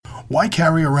Why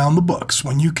carry around the books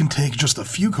when you can take just a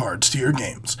few cards to your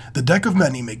games? The Deck of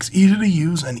Many makes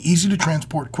easy-to-use and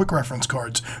easy-to-transport quick reference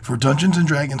cards for Dungeons &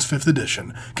 Dragons 5th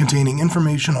edition, containing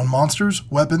information on monsters,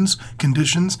 weapons,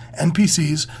 conditions,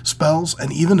 NPCs, spells,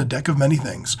 and even a deck of many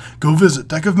things. Go visit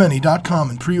deckofmany.com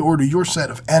and pre-order your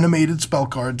set of animated spell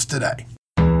cards today.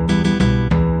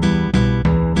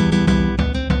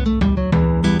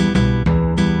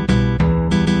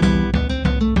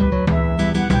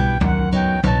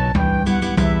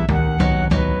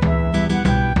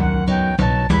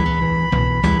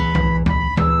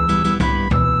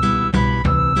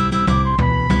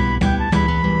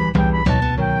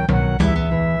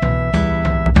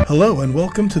 Hello and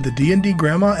welcome to the D&D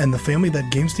Grandma and the Family That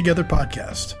Games Together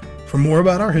podcast. For more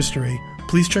about our history,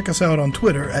 please check us out on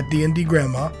Twitter at D&D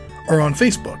Grandma or on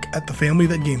Facebook at The Family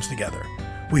That Games Together.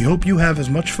 We hope you have as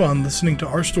much fun listening to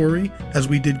our story as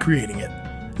we did creating it.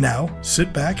 Now,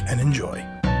 sit back and enjoy.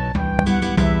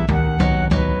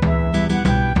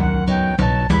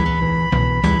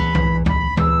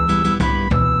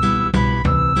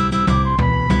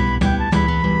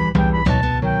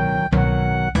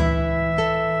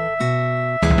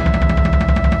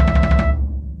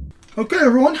 Okay,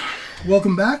 everyone,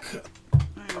 welcome back.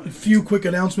 A few quick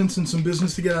announcements and some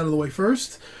business to get out of the way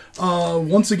first.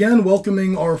 Once again,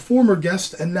 welcoming our former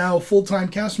guest and now full-time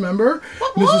cast member,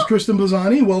 Mrs. Kristen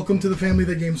Bozzani. Welcome to the Family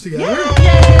That Games Together. Yay!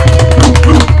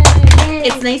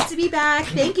 It's nice to be back.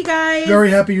 Thank you, guys. Very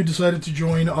happy you decided to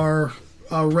join our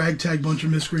ragtag bunch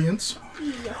of miscreants.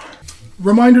 Yeah.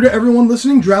 Reminder to everyone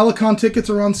listening, Dralicon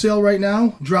tickets are on sale right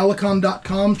now.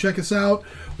 Dralicon.com, check us out.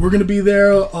 We're going to be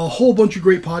there, a whole bunch of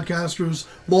great podcasters,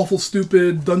 Lawful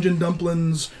Stupid, Dungeon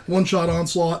Dumplings, One Shot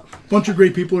Onslaught, a bunch of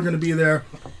great people are going to be there.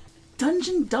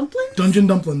 Dungeon Dumplings? Dungeon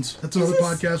Dumplings, that's another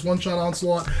podcast, One Shot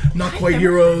Onslaught, Not Quite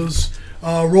Heroes,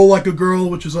 Roll Like a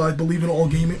Girl, which is, I believe, an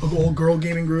all-girl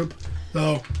gaming group.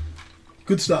 So,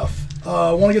 good stuff.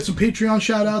 I want to get some Patreon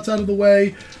shout-outs out of the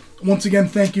way. Once again,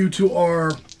 thank you to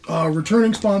our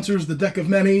returning sponsors, the Deck of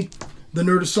Many, the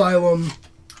Nerd Asylum,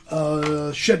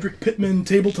 Shedrick Pittman,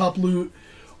 Tabletop Loot,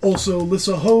 also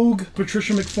Lissa Hogue,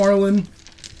 Patricia McFarlane.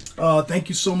 Thank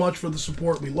you so much for the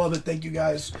support. We love it. Thank you,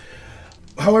 guys.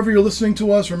 However you're listening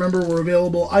to us, remember we're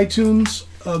available iTunes,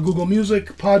 Google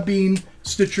Music, Podbean,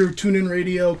 Stitcher, TuneIn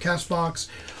Radio, CastBox.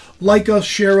 Like us,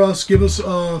 share us, give us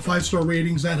 5-star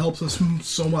ratings. That helps us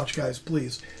so much, guys.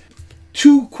 Please.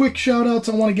 Two quick shout-outs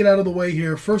I want to get out of the way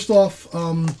here. First off,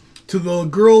 to the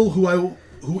girl who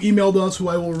emailed us, who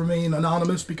I will remain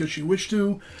anonymous because she wished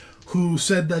to, who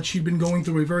said that she'd been going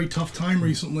through a very tough time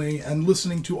recently, and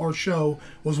listening to our show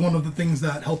was one of the things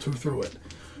that helped her through it.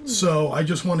 So I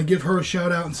just want to give her a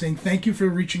shout out and saying thank you for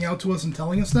reaching out to us and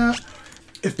telling us that.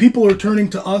 If people are turning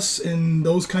to us in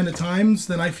those kind of times,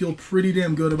 then I feel pretty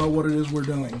damn good about what it is we're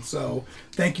doing. So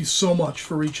thank you so much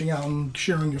for reaching out and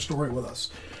sharing your story with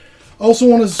us. I also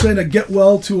want to send a get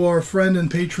well to our friend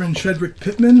and patron, Shedrick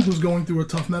Pittman, who's going through a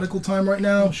tough medical time right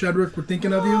now. Shedrick, we're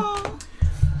thinking of you.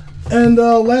 And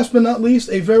last but not least,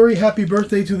 a very happy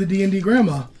birthday to the D&D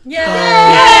Grandma. Yay!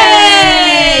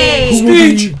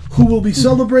 Who will be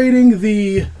celebrating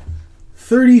the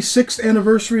 36th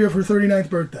anniversary of her 39th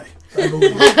birthday, I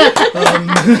believe.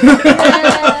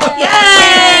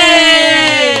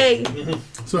 Yay!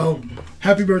 So,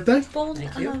 happy birthday.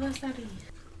 Thank you.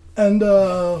 And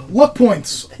luck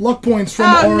points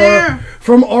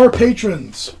from our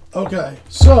patrons. Okay,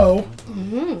 so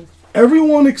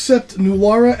everyone except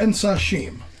Nulara and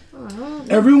Sashim.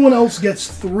 Everyone else gets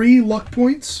 3 luck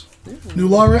points.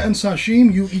 Nulara and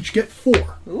Sashim, you each get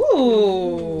 4.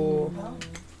 Ooh.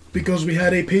 Because we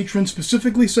had a patron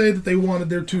specifically say that they wanted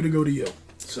their 2 to go to you.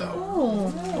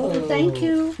 So. Thank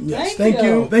you. Yes, thank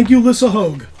you, Lissa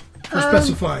Hogue, for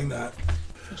specifying that.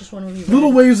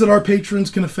 Little ways that our patrons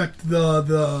can affect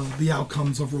the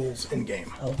outcomes of rolls in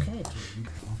game.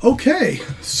 Okay,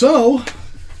 so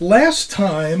last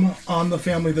time on the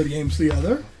Family That Games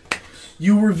Together,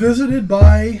 you were visited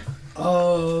by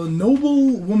a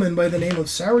noble woman by the name of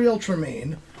Sariel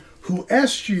Tremaine, who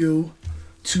asked you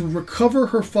to recover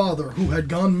her father, who had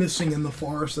gone missing in the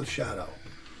Forest of Shadow.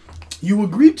 You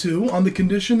agreed to on the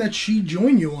condition that she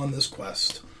join you on this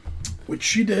quest, which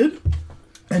she did.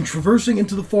 And traversing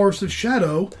into the Forest of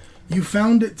Shadow, you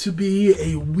found it to be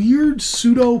a weird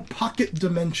pseudo-pocket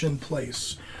dimension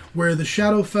place where the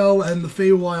Shadowfell and the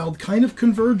Feywild kind of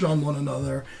converge on one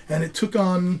another, and it took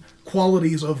on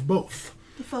qualities of both.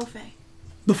 The faux fae.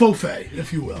 The faux fae,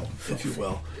 if you will.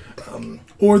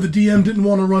 Or the DM didn't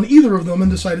want to run either of them and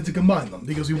decided to combine them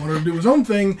because he wanted to do his own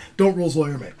thing. Don't rules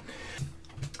lawyer me.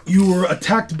 You were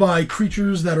attacked by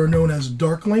creatures that are known as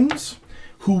Darklings,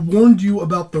 who warned you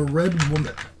about the Red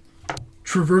Woman.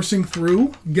 traversing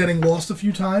through, getting lost a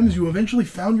few times, you eventually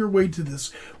found your way to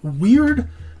this weird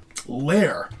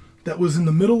lair that was in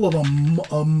the middle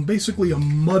of basically a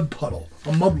mud puddle,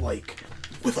 a mud lake,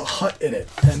 with a hut in it.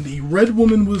 And the red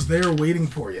woman was there waiting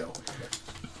for you.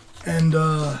 And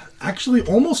actually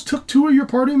almost took 2 of your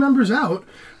party members out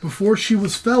before she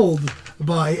was felled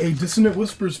by a dissonant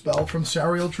whisper spell from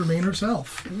Sariel Tremaine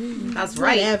herself. That's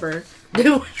right. Whatever.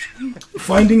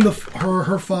 Finding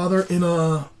her father in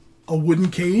a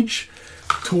wooden cage,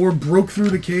 Tor broke through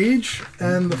the cage,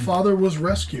 and the father was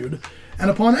rescued. And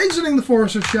upon exiting the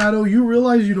Forest of Shadow, you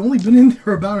realize you'd only been in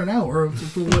there about an hour,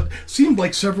 for what seemed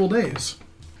like several days.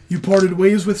 You parted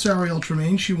ways with Sariel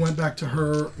Tremaine. She went back to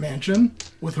her mansion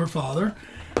with her father,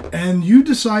 and you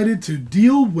decided to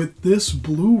deal with this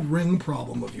blue ring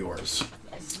problem of yours.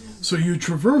 So you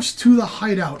traversed to the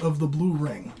hideout of the blue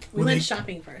ring. We went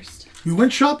shopping first. You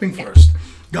went shopping first,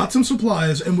 got some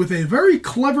supplies, and with a very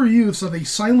clever use of a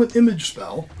silent image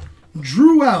spell,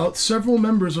 drew out several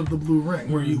members of the blue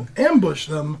ring, where you ambushed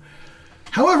them.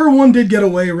 However, one did get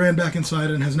away, ran back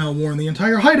inside, and has now warned the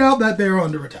entire hideout that they are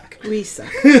under attack. We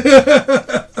suck.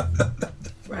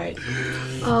 Right.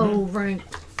 Oh, right.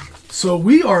 So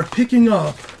we are picking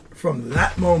up from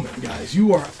that moment, guys.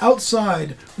 You are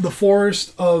outside the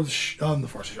forest of the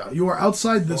Forest of Shadow. You are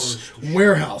outside this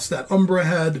warehouse that Umbra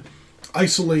had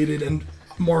isolated and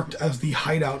marked as the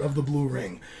hideout of the Blue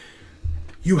Ring.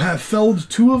 You have felled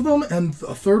 2 of them, and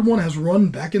a third one has run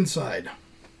back inside.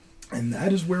 And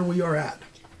that is where we are at.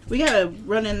 We gotta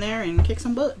run in there and kick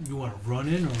some butt. You want to run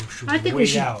in, or should I we think wait we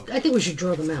should. out? I think we should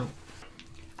draw them out.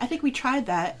 I think we tried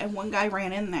that, and one guy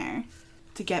ran in there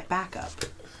to get backup.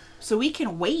 So we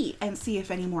can wait and see if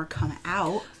any more come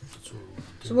out.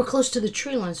 So we're close to the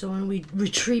tree line. So when we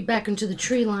retreat back into the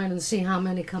tree line and see how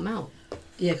many come out.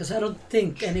 Yeah, because I don't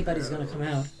think anybody's going to come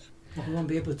out. We won't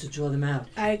be able to draw them out.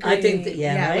 I agree. I think that,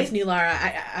 right? With Nulara,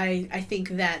 I think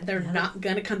that they're not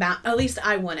going to come out. At least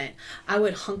I wouldn't. I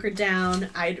would hunker down.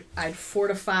 I'd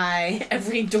fortify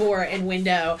every door and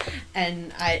window,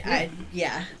 and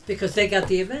yeah. Because they got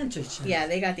the advantage. Yeah,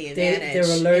 they got the advantage.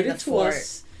 They're alerted in the to fort.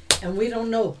 us, and we don't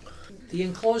know the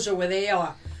enclosure where they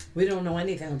are. We don't know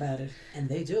anything about it, and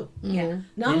they do. Yeah.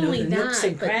 Not They know only the nooks that,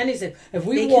 and but crannies. If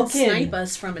we they walk can in, snipe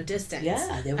us from a distance.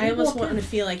 Yeah, they I will almost walk want in. to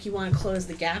feel like you want to close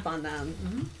the gap on them.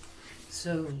 Mm-hmm.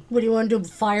 So What do you want to do?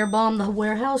 Firebomb the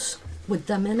warehouse with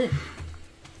them in it?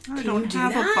 I Can don't you do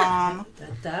have that? a bomb.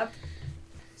 that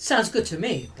sounds good to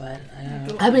me, but I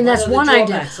mean, what that's are the one idea.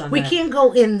 drawbacks on We that? can't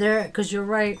go in there because you're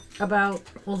right about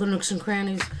all the nooks and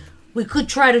crannies. We could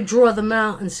try to draw them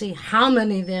out and see how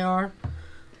many there are.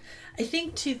 I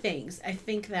think 2 things. I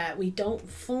think that we don't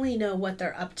fully know what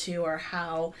they're up to or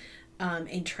how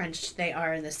entrenched they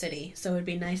are in the city. So it would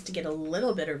be nice to get a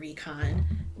little bit of recon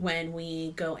when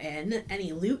we go in.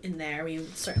 Any loot in there, we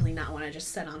would certainly not want to just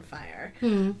set on fire.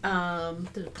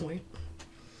 Good point.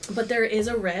 But there is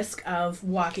a risk of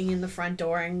walking in the front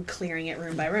door and clearing it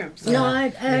room by room. So, No, I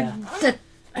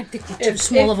think we're too If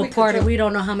small of we a could party. do- We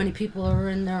don't know how many people are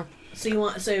in there.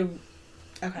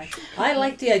 okay. I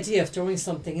like the idea of throwing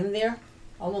something in there,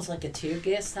 almost like a tear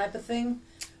gas type of thing,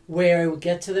 where it would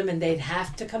get to them and they'd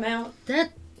have to come out.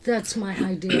 That's my Do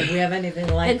idea. we have anything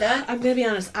like And that? I'm going to be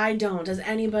honest, I don't. Does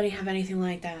anybody have anything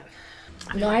like that?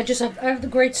 No, I have the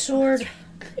great sword.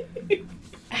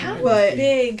 How What?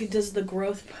 big does the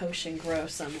growth potion grow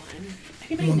someone?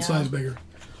 Anybody One know? size bigger.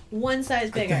 One size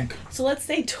bigger. think. So let's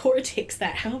say Tor takes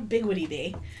that. How big would he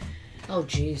be? Oh,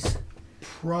 jeez.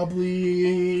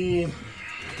 Probably...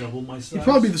 Double my size. He'd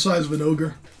probably be the size of an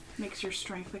ogre. Makes your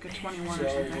strength like a 21 or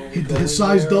something. His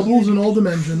size doubles in all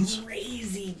dimensions.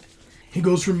 Crazy. He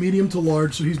goes from medium to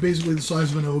large, so he's basically the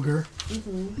size of an ogre.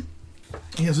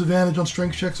 He has advantage on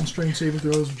strength checks and strength saving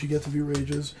throws, which you get to view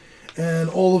rages. And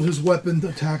all of his weapon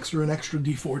attacks are an extra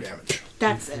d4 damage.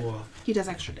 That's it. He does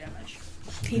extra damage.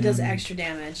 He does extra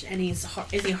damage, and he's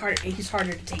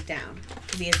harder to take down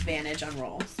because he has advantage on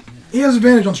rolls. He has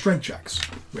advantage on strength checks.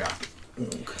 Yeah.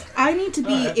 I need to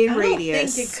be in I don't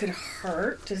radius. think it could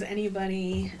hurt. Does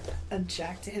anybody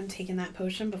object to him taking that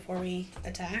potion before we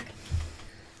attack?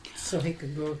 So he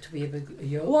could grow to be a big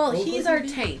yoke. Well, he's our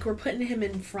tank. We're putting him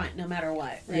in front no matter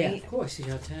what, right? Yeah, of course he's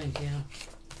our tank. Yeah.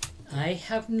 I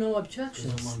have no I'm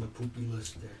objections. on the poopy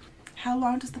list there. How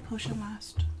long does the potion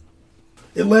last?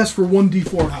 It lasts for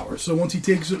 1d4 hours. So once he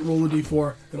takes it, roll a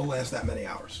d4, it'll last that many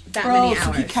hours. That many so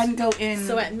hours. he can go in.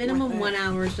 So at minimum with it. 1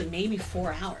 hour, but maybe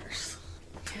 4 hours.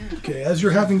 Okay, as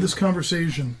you're having this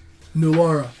conversation,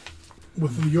 Nulara,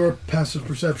 with your passive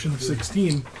perception of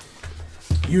 16,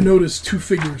 you notice 2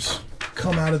 figures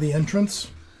come out of the entrance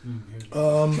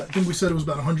I think we said it was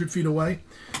about 100 feet away.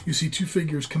 You see two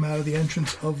figures come out of the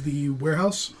entrance of the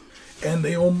warehouse, and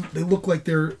they look like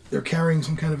they're carrying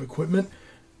some kind of equipment,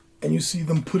 and you see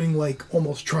them putting like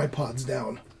almost tripods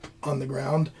down on the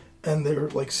ground, and they're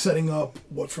like setting up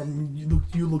what from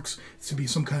you looks to be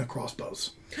some kind of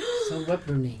crossbows. So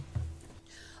weaponry.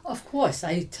 Of course,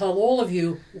 I tell all of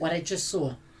you what I just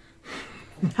saw.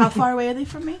 How far away are they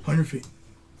from me? 100 feet.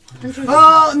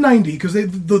 90, because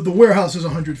the warehouse is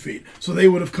 100 feet, so they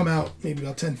would have come out maybe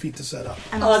about 10 feet to set up.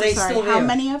 And Oh, I'm they sorry, still how there.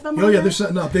 many of them Oh are yeah, there? they're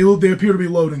setting up. They appear to be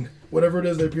loading. Whatever it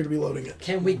is, they appear to be loading it.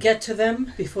 Can we get to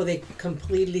them before they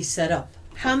completely set up?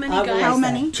 How many How guys? How is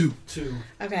that? many? 2. 2.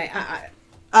 Okay,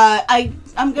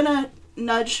 I'm gonna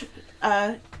nudge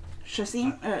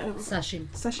Shashim,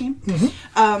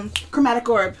 Sashim. chromatic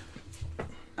orb,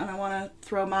 and I want to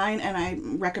throw mine, and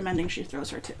I'm recommending she throws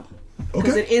her too,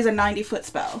 because Okay. it is a 90-foot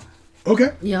spell.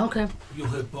 Okay. Yeah, okay. You'll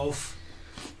hit both.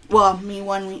 Well, me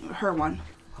one, her one.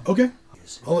 Okay.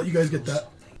 I'll let you guys get that.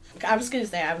 I was gonna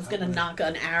say I was gonna knock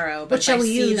an arrow, What but if shall I we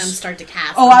see use? them start to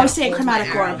cast. Oh, I'm I was gonna saying hold my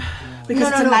chromatic arrow. orb because No,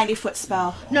 it's no, a no. 90-foot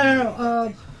spell.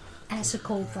 No. Acid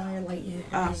cold fire lightning.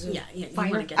 Yeah, you Fire?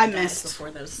 want to get I the guys missed. before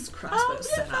those crossbows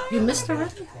set up. You missed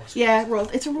already? Yeah, roll.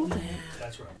 It's a roll thing.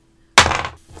 That's right.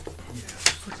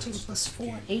 14 plus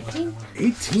 4. 18?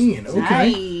 18. Okay.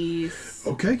 Nice.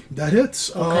 Okay, that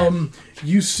hits.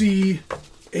 You see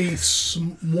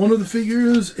one of the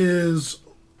figures is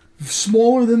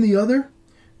smaller than the other,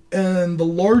 and the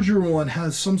larger one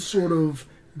has some sort of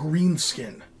green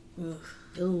skin.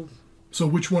 Ooh. So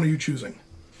which one are you choosing?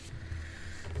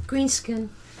 Green skin.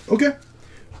 Okay.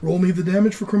 Roll me the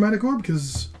damage for chromatic orb,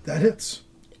 because that hits.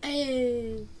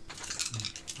 Hey.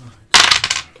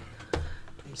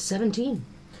 17.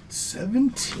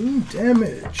 17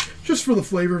 damage. Just for the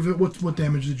flavor of it, what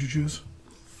damage did you choose?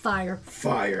 Fire.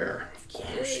 Fire. Of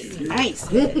course you did.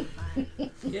 Nice.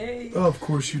 Yay. Of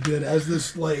course you did. As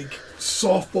this like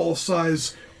softball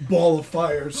size ball of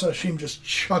fire, Sashim just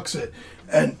chucks it,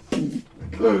 and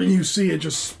you see it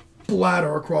just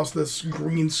splatter across this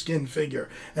green skin figure.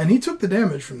 And he took the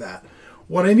damage from that.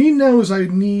 What I need now is I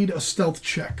need a stealth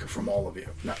check from all of you.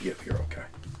 Not you, you're okay.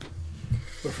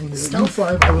 But from the Stealth?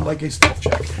 U5, I would like a stealth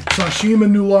check. Sashim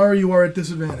and Nulara, you are at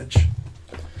disadvantage.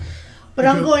 But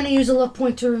I'm Okay. going to use a luck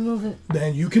point to remove it.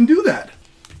 Then you can do that.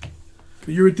 But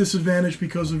you're at disadvantage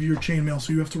because of your chainmail,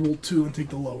 so you have to roll 2 and take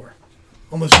the lower.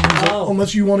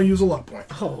 Unless you want to use a luck point.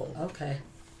 Oh. Okay.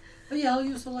 Oh, yeah, I'll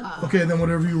use 11. Okay, then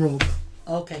whatever you rolled.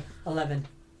 Okay, 11.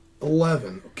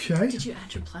 11. Okay. Did you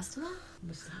add your plus to that?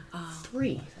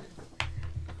 3.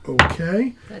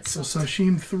 Okay. That's So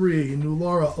Sashim 3,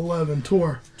 Nulara 11,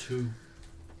 Tor. 2.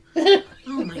 Oh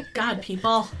my god,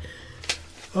 people!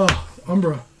 Oh,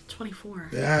 Umbra. 24.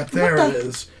 Yeah, there it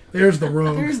is. There's the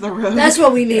rogue. There's the road. That's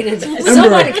what we needed.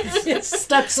 Somebody gets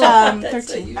stuck some.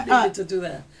 13. You needed to do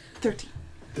that. 13.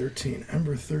 13.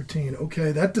 Ember 13.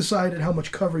 Okay, that decided how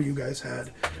much cover you guys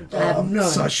had. I have none.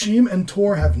 Sashim and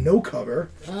Tor have no cover.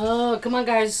 Oh, come on,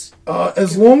 guys.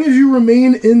 As long as you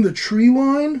remain in the tree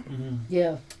line,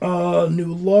 Yeah.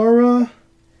 Nulara.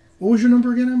 What was your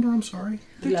number again, Ember? I'm sorry.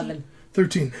 11.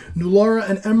 13. Nulara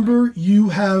and Ember, you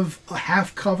have a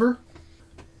half cover.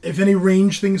 If any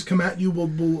range things come at you,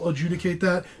 we'll adjudicate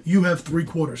that. You have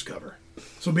 3/4 cover.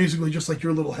 So basically, just like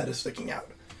your little head is sticking out.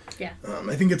 Yeah.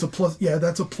 I think it's a plus. Yeah,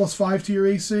 that's a +5 to your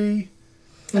AC.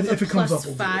 That's if a it comes up, plus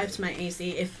we'll do 5 it. to my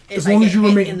AC if As I long get as you hit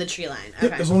remain- in the tree line.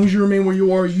 Yep, Okay. as long as you remain where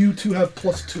you are, you two have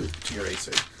 +2 to your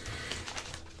AC.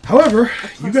 However,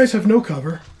 you guys have no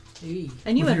cover. Gee.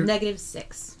 And you With have your-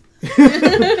 -6.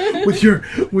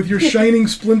 with your shining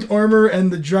splint armor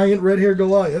and the giant red hair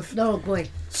Goliath. Oh, boy.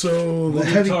 So the Moving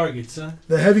heavy targets, huh?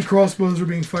 crossbows are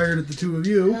being fired at the two of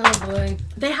you. Oh, boy.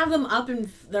 They have them up and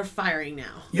they're firing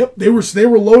now. Yep, they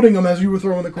were loading them as you were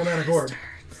throwing the chromatic orb.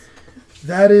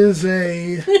 That is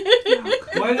a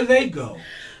Why do they go?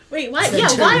 Wait, why?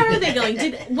 Yeah, why are they going?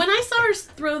 When I saw her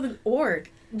throw the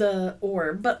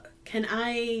orb, but can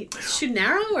I shoot an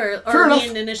arrow or Fair are we enough.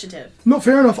 in initiative? no.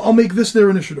 Fair enough. I'll make this their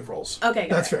initiative rolls. Okay,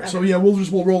 got That's it. fair. Okay. So yeah,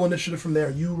 we'll roll initiative from there.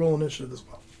 You roll initiative as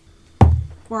well.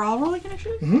 We're all rolling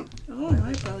initiative? Mhm. Oh,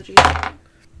 my apologies.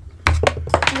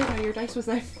 Oh, no, your dice was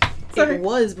there. Sorry. It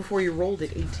was before you rolled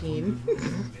it 18.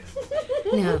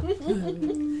 Yeah.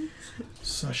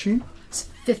 Sashim, It's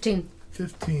 15.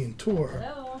 15. Tor,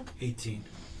 18.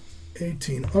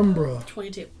 18. Umbra,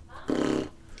 22.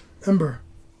 Ember,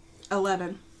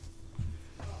 11.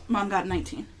 Mom got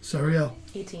 19. Sariel,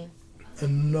 18.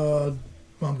 and Mom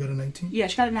got a 19. Yeah,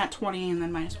 she got a nat 20 and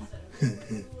then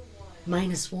 -1.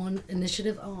 -1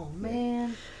 initiative. Oh,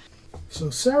 man. So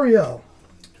Sariel,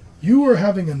 you are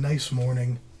having a nice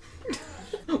morning.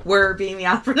 We're being the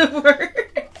operative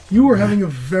word. You were having a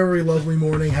very lovely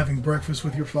morning, having breakfast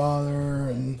with your father,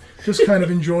 and just kind of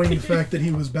enjoying the fact that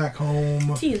he was back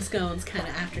home. Tea and scones kind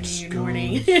of afternoon and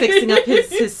morning. Fixing up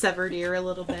his severed ear a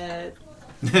little bit.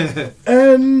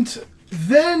 And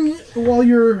then, while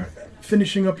you're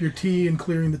finishing up your tea and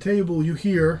clearing the table, you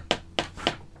hear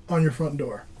on your front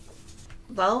door.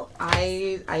 Well,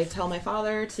 I tell my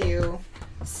father to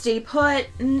stay put,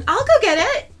 and I'll go get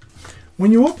it.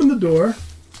 When you open the door,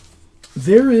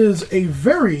 there is a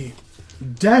very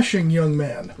dashing young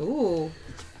man. Ooh.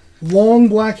 Long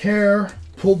black hair,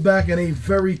 pulled back in a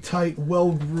very tight,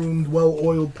 well-groomed,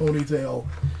 well-oiled ponytail.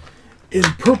 In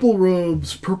purple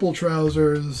robes, purple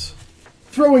trousers,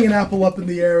 throwing an apple up in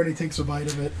the air, and he takes a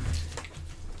bite of it.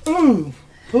 Oh,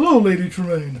 hello, Lady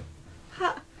Tremaine.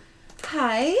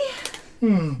 Hi.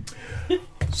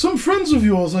 Some friends of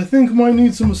yours, I think, might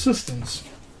need some assistance.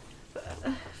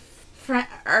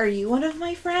 Are you one of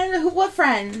my friends? What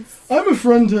friends? I'm a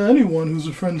friend to anyone who's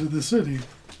a friend to the city.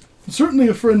 Certainly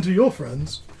a friend to your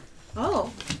friends.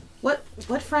 Oh. What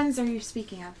friends are you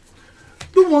speaking of?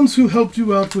 The ones who helped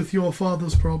you out with your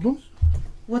father's problem.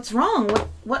 What's wrong?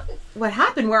 What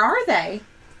happened? Where are they?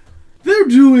 They're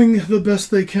doing the best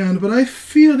they can, but I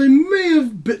fear they may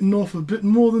have bitten off a bit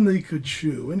more than they could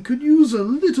chew and could use a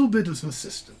little bit of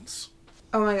assistance.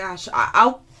 Oh my gosh.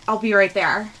 I'll be right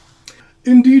there.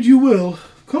 Indeed you will.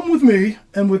 Come with me.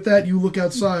 And with that, you look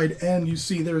outside and you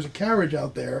see there's a carriage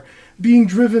out there being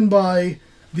driven by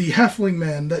the halfling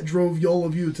man that drove all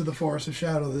of you to the Forest of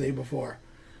Shadow the day before.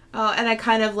 Oh, and I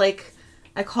kind of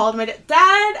I called my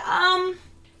dad.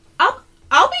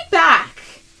 I'll be back.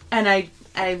 And I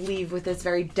leave with this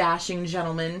very dashing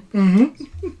gentleman.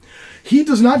 Mm-hmm. He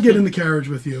does not get in the carriage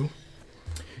with you.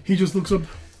 He just looks up.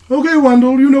 Okay,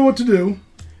 Wendell, you know what to do.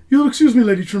 You'll excuse me,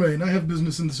 Lady Tremaine. I have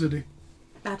business in the city.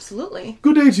 Absolutely.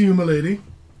 Good day to you, milady.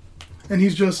 And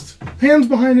he's just, hands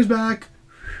behind his back,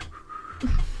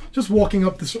 just walking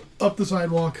up the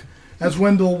sidewalk as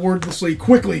Wendell wordlessly,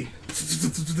 quickly,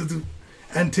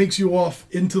 and takes you off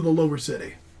into the lower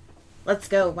city. Let's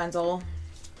go, Wendell.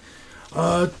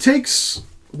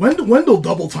 Wendell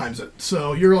double times it.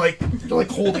 So you're like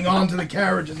holding on to the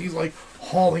carriage and he's like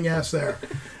hauling ass there.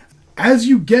 As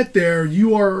you get there,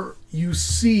 you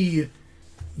see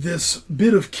this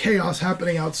bit of chaos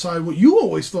happening outside what you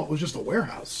always thought was just a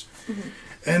warehouse. Mm-hmm.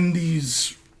 And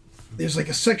there's like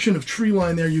a section of tree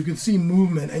line there. You can see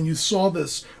movement, and you saw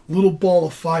this little ball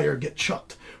of fire get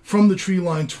chucked from the tree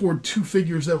line toward two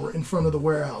figures that were in front of the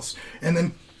warehouse. And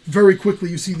then very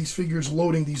quickly you see these figures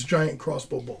loading these giant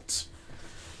crossbow bolts.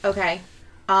 Okay.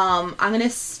 I'm going to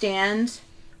stand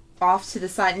off to the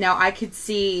side. Now I could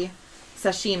see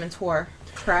Sashim and Tor,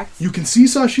 correct? You can see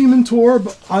Sashim and Tor,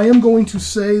 but I am going to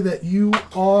say that you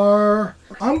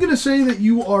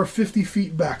are 50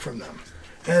 feet back from them.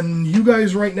 And you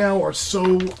guys right now are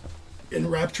so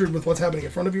enraptured with what's happening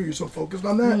in front of you, you're so focused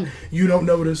on that, you don't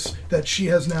notice that she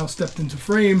has now stepped into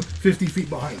frame 50 feet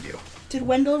behind you. Did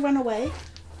Wendell run away?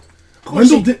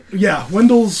 Wendell did, yeah,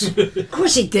 Wendell's... Of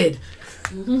course he did.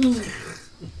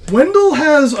 Wendell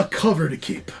has a cover to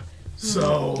keep,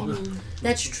 so...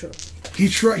 That's true.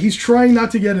 He's trying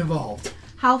not to get involved.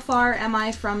 How far am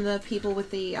I from the people with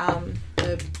the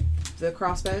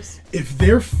crossbows? If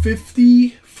they're 50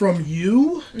 from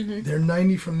you, they're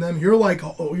 90 from them. You're like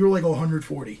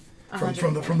 140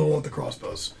 from the one with the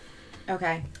crossbows.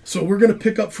 Okay. So we're gonna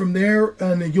pick up from there,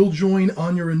 and you'll join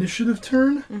on your initiative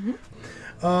turn.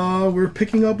 We're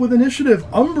picking up with initiative.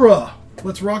 Umbra,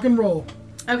 let's rock and roll.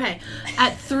 Okay.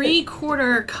 At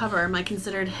 3/4 cover, am I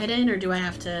considered hidden, or do I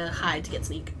have to hide to get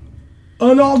sneak?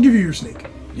 No, I'll give you your sneak.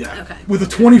 Yeah. Okay. With a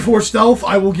 24 stealth,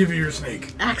 I will give you your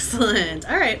sneak. Excellent.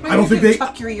 All right. I don't think they...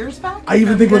 Tuck your ears back? I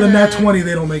even think with a nat 20,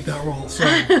 they don't make that roll. So.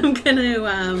 I'm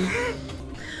gonna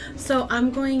so I'm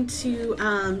going to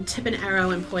tip an arrow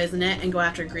and poison it and go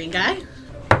after a green guy.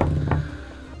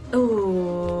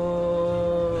 Oh,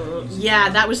 yeah,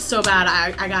 that was so bad.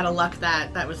 I gotta luck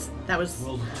that. That was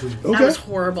Rolled a 2. Okay. that was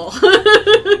horrible.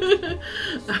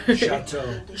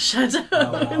 Chateau. Shut up.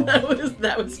 Wow.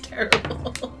 That was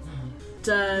terrible.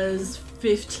 Does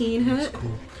 15 hit?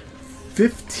 Cool.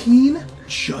 15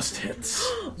 just hits.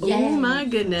 Oh my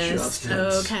goodness. Just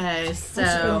hits. Okay, So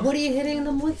so what are you hitting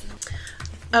them with?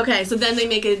 okay, so then they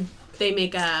make a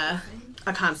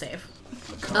con save.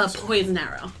 A poison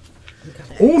arrow.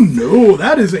 Oh no,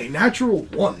 that is a natural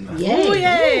 1. Yay. Oh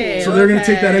yay! So they're going to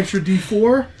take that Okay. extra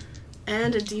D4.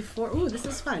 And a D4. Ooh, this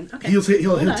is fun. Okay. He'll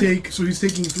Hold on. take, so he's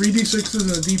taking 3 D6s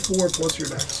and a D4 plus your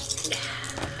dex.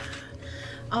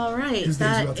 All right, His day's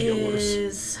about that to get worse.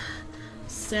 is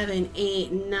 7,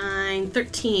 8, 9,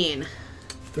 13.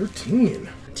 13.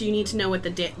 Do you need to know what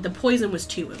the poison was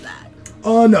 2 of that?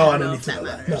 Oh, no, I know don't need if to know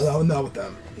that that. No, not with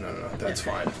them. No, that's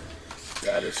fine.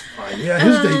 That is fine. Yeah,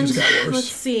 his day just got Let's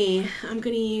worse. see. I'm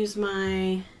gonna use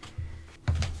my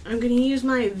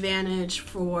advantage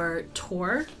for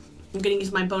Tor. I'm gonna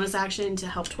use my bonus action to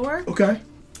help Tor. Okay.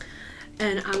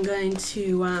 And I'm going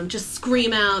to just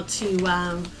scream out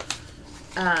to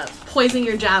poison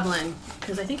your javelin.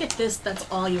 Because I think that's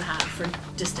all you have for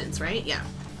distance, right? Yeah.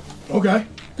 Okay.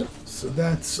 So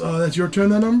that's your turn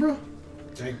then, Umbra?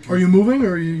 Thank you. Are you moving,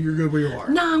 or you're good where you are?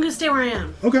 No, I'm going to stay where I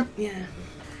am. Okay. Yeah.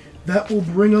 That will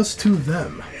bring us to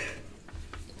them.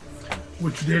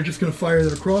 Which they're just going to fire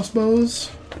their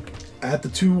crossbows at the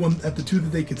two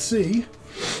that they could see.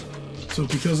 So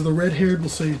because of the red-haired, we'll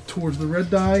say towards the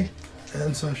red die.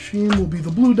 And Sashim will be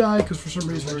the blue die, because for some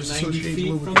reason I We're just 90 associate feet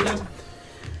blue from with them?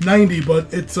 90,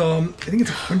 but it's I think it's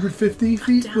 150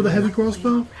 feet with a heavy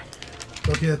crossbow.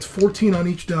 Okay, that's 14 on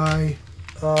each die,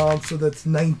 so that's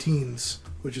 19s,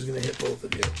 which is going to hit both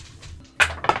of you.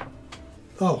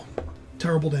 Oh,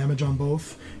 terrible damage on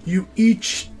both. You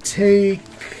each take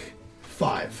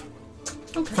 5.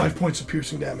 Okay. 5 points of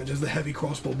piercing damage as the heavy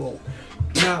crossbow bolt.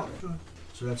 Now,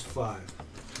 so that's 5.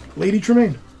 Lady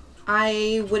Tremaine.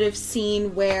 I would have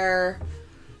seen where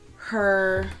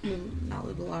her, not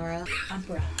Lugalara.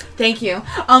 Umbra. Thank you.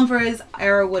 Umbra's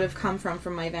arrow would have come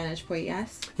from my vantage point,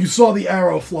 yes? You saw the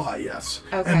arrow fly, yes.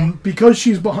 Okay. And because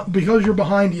because you're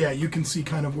behind, yeah, you can see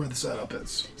kind of where the setup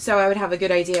is. So I would have a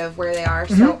good idea of where they are.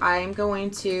 So I'm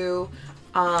going to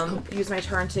use my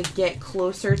turn to get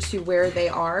closer to where they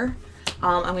are.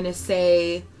 I'm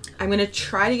going to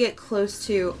try to get close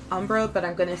to Umbra, but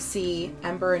I'm going to see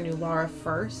Ember and Nulara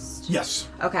first. Yes.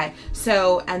 Okay.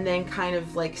 So, and then kind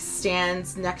of like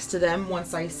stand next to them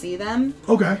once I see them.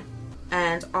 Okay.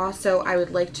 And also, I would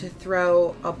like to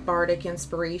throw a bardic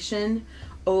inspiration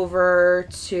over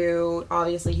to,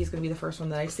 obviously he's going to be the first one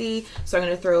that I see, so I'm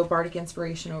going to throw a bardic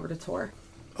inspiration over to Tor.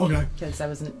 Okay. Because I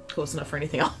wasn't close enough for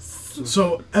anything else.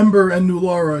 So Ember and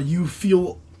Nulara, you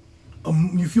feel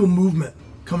movement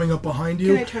coming up behind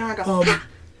you. Can I turn around and go,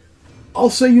 I'll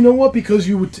say, you know what, because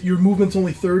your movement's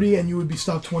only 30 and you would be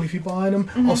stopped 20 feet behind them,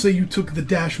 I'll say you took the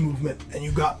dash movement and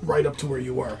you got right up to where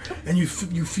you were. And you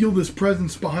feel this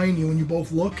presence behind you and you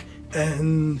both look,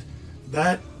 and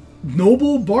that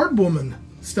noble bard woman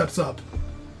steps up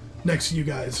next to you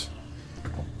guys.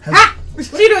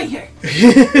 what are you doing here?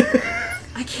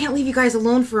 I can't leave you guys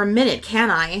alone for a minute, can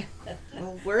I?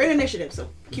 Well, we're in initiative, so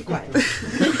keep quiet.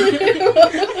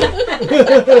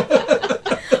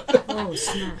 Oh,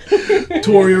 snap.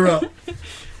 Tor, you're up.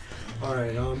 All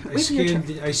right. I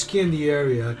scanned the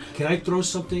area. Can I throw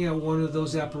something at one of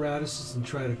those apparatuses and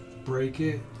try to break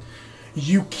it?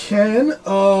 You can.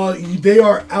 They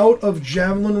are out of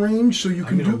javelin range, so you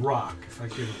can I'm gonna do. rock. If I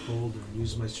get a boulder and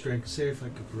use my strength, say if I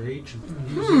could rage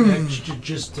and use an extra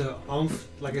just to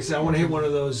like I said, I want to hit one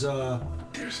of those.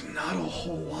 There's not a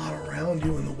whole lot around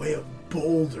you in the way of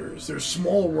boulders. There's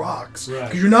small rocks. Right.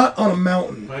 Because you're not on a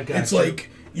mountain. I got it's you. like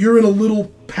you're in a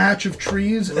little patch of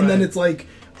trees, and then Right. it's like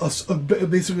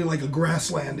basically like a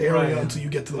grassland area Right. until you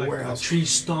get to the like warehouse. a tree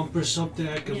stump or something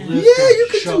I could Yeah. lift. Yeah, and you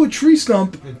could shove do a tree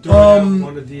stump. and throw it out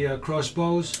one of the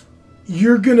crossbows.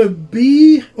 You're gonna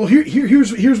be well.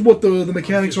 Here's what the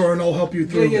mechanics are, and I'll help you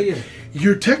through. Yeah.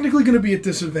 You're technically gonna be at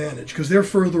disadvantage because they're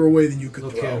further away than you could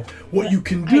Okay. throw. What you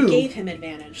can do? I gave him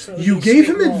advantage. So it would You be a gave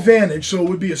him straight roll. advantage, so it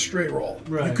would be a straight roll.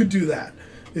 You Right. could do that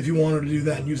if you wanted to do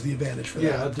that and use the advantage for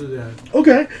Yeah, I'll that. do that.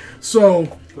 Okay, so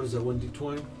What is that?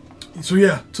 1d20.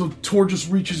 so Tor just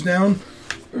reaches down,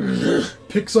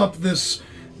 picks up this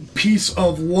piece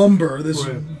of lumber, this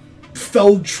Right.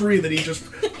 felled tree that he just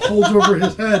holds over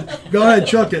his head. Go ahead,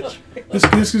 chuck it.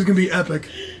 This is gonna be epic.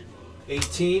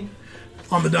 18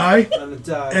 On the die, on the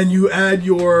die. and you add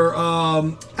your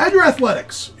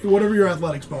athletics, whatever your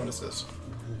athletics bonus is.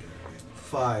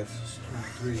 5.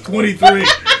 3. 23.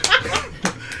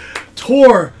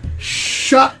 Tor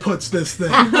shot puts this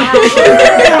thing.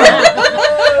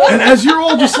 And as you're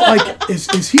all just like,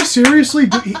 is he seriously?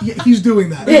 He's doing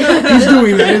that. He's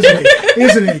doing that,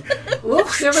 isn't he?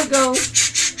 Whoops, there we go.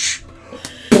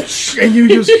 And you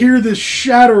just hear this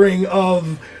shattering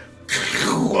of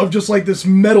just like this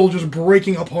metal just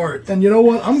breaking apart. And you know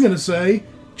what? I'm going to say,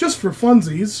 just for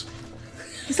funsies,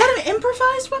 Is that an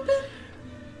improvised weapon?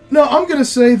 no, I'm going to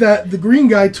say that the green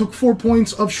guy took 4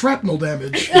 points of shrapnel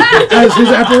damage as his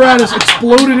apparatus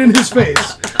exploded in his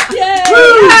face. Yes!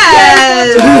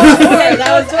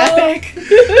 That was epic.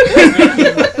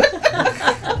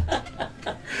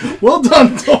 Well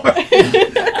done, Tor.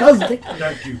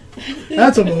 Thank you.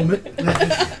 That's a moment.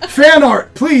 Fan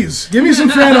art, please. Give me some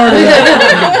fan art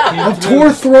of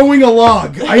Tor throwing a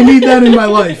log. I need that in my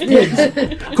life, please.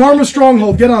 Karma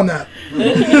Stronghold, get on that.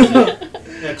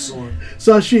 Excellent.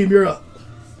 Sashim, you're up.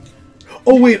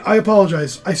 Oh, wait, I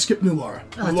apologize. I skipped New Laura.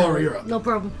 New Laura, you're up. No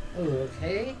problem.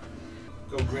 Okay.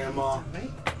 Go, Grandma. Right.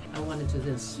 I want to do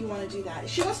this. You want to do that.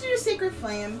 She wants to do Sacred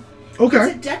Flame. Okay.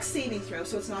 It's a dex saving throw,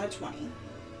 so it's not a 20.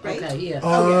 Right? Okay, yeah.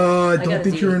 I don't gotta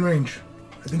think do you're it. in range.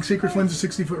 I think Sacred Flame's a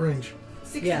 60-foot range.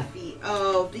 60 Yeah. feet.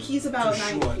 Oh, he's about Too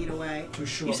 90 short. feet away. Too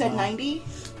short. You said Mom. 90?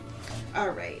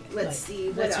 Alright, let's Right. see.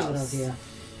 What That's a good else? idea.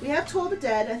 We have Toll the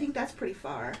Dead. I think that's pretty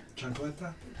far.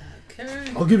 Chancleta?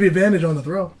 Okay. I'll give you advantage on the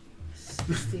throw.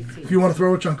 60 feet. If you want to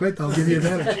throw a chancleta, I'll give you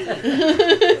advantage.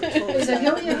 He said,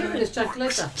 here is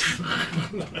chocolate.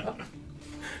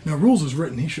 Now, rules is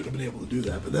written. He shouldn't have been able to do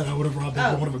that, but then I would have robbed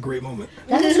everyone of a great moment.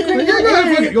 That was a great Yeah, go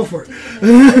ahead, fuck it, go for it. It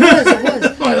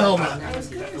was. Why the hell not?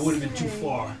 It would have been too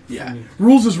far. Yeah,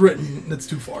 rules is written. That's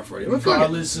too far for you. But fuck it.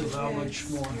 Regardless of how much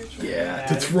more. Yeah,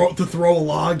 to throw a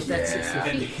log. That's Yeah,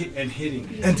 And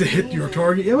hitting. and to hit your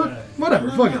target. Yeah, but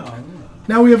whatever. Fuck it.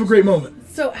 Now we have a great moment.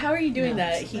 So how are you doing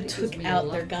that? He took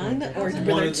out their gun, or were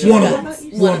there One two One of guns?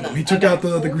 them. One of them. He took out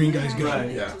the green guy's gun.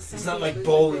 Right. Yeah. It's not like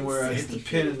bowling where I hit the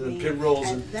pin and the pin rolls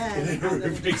and then then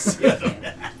it breaks the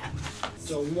other.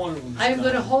 So one of them. I'm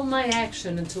going to hold my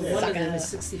action until one of them is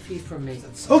 60 feet from me.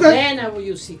 Okay. Then I will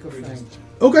use Secret Flame.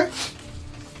 Okay.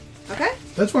 Okay?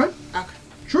 That's fine. Okay.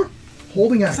 Sure.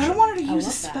 Holding Because I action. don't want her to I use a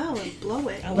love that. spell and blow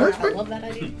it. That's I fine. love that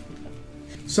idea.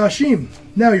 Sashim,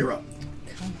 now you're up.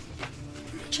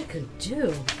 Which I could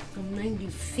do from 90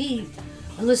 feet,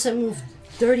 unless I move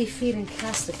 30 feet and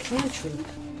cast a cantrip.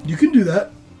 You can do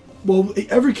that. Well,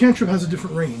 every cantrip has a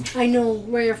different range. I know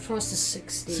Ray of Frost is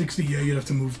 60. 60, yeah, you'd have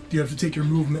to move. You have to take your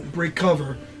movement, break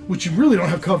cover, which you really don't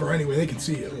have cover anyway. They can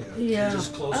see you. Yeah.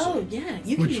 Just closer. Oh yeah,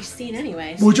 you can Which- be seen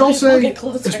anyway. so Which you I'll might as well say, get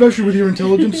closer. especially with your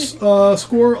intelligence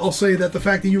score, I'll say that the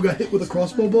fact that you got hit with a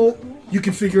crossbow bolt, you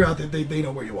can figure out that they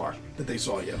know where you are, that they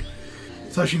saw you.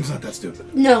 Sashim's not that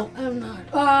stupid. No, I'm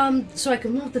not. So I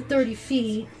can move the 30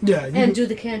 feet Yeah, you and do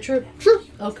the cantrip? Sure.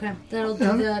 Okay, that'll do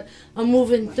Yeah. that. I'm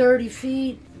moving 30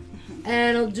 feet,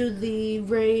 and I'll do the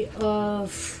Ray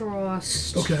of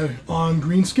Frost. Okay, on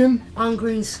green skin. On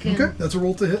green skin. Okay, that's a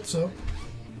roll to hit, so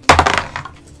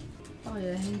Oh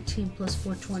yeah, 18 plus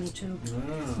 4, 22.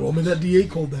 roll me that d8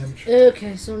 cold damage.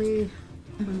 Okay, so only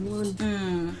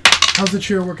one. How's the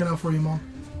chair working out for you, Mom?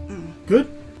 Good?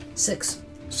 6.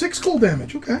 6 cold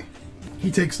damage, okay. He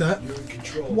takes that. You're in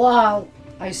control. Wow,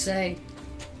 I say.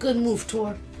 Good move,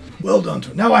 Tor. Well done,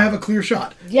 Tor. Now I have a clear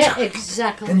shot. Yeah,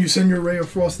 exactly. And you send your ray of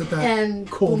frost at that And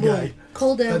cold boom, guy. boom.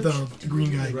 Cold At damage. the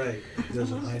green guy. Right. He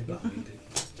doesn't hide behind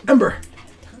it. Ember.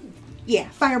 Yeah,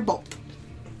 firebolt.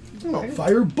 Oh,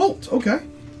 fire bolt. Okay.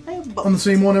 Firebolt. On the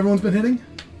same one everyone's been hitting?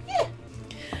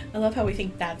 I love how we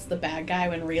think that's the bad guy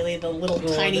when really the little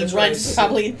Oh, tiny that's runt right. is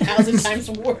probably 1,000 times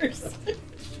worse. Yeah.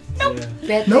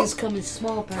 Bad Nope. things come in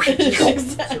small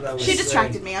packages. So that was She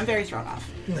distracted me. I'm very thrown off.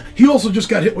 He also just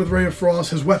got hit with ray of frost.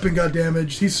 His weapon got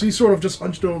damaged. He's sort of just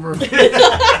hunched over,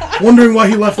 wondering why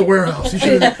he left the warehouse.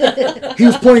 He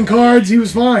was playing cards. He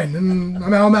was fine, and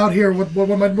I'm out here. What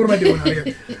am I doing out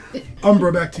here?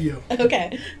 Umbra, back to you.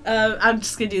 Okay, I'm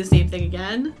just gonna do the same thing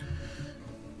again.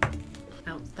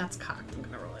 Oh, that's cocked. I'm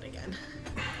gonna roll it again.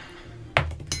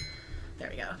 There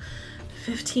we go.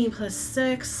 15 plus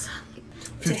 6.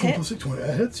 15 hit? plus 6, 20.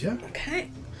 That hits, yeah.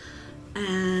 Okay.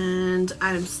 And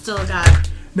I'm still got.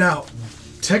 Now,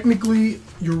 technically,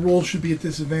 your roll should be at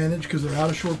disadvantage because they're out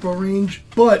of short bow range,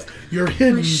 but you're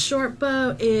hidden. My short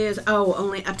bow is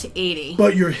only up to 80.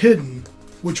 But you're hidden,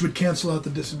 which would cancel out the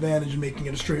disadvantage, making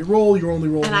it a straight roll. You're only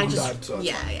rolling And I one just die, so it's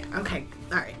fine. yeah. Okay.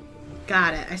 All right.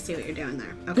 Got it. I see what you're doing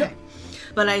there. Okay. Yep.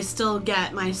 But I still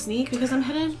get my sneak because I'm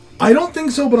hidden. I don't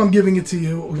think so, but I'm giving it to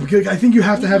you. I think you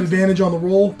have to have advantage on the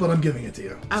roll, but I'm giving it to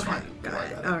you. It's Okay. fine. Got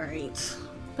it. All right.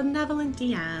 Benevolent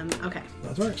DM. Okay.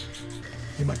 That's right.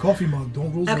 Hey, my coffee mug.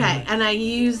 Don't rules. Okay. around it. And I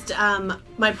used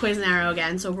my poison arrow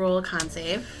again, so roll a con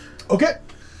save. Okay.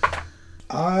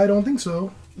 I don't think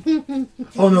so.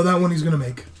 Oh no, that one he's gonna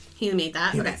make. He made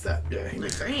that. He Okay. makes that. Yeah, he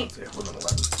makes that. Great. Yeah, with an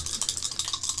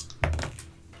 11.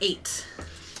 8.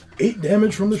 8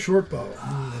 damage from the short bow,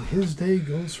 and his day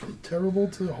goes from terrible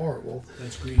to horrible.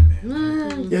 That's green,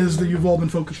 man. Yeah, you've all been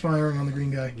focus firing on the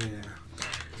green guy. Yeah.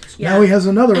 Yeah. Now he has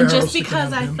another arrow And just sticking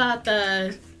because out I of him.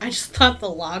 just thought the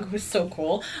log was so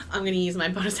cool, I'm gonna use my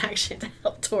bonus action to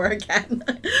help Tor again.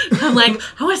 I'm like,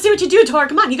 I want to see what you do, Tor.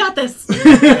 Come on, you got this.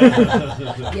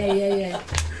 Yeah.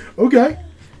 Okay.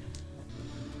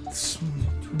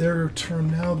 their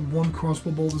turn now. The one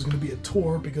crossbow bolt is going to be a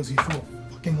Tor because he threw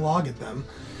a fucking log at them.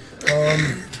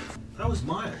 That was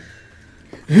mild.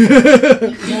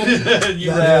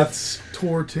 That's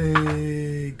Tor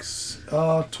takes.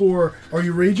 Tor, are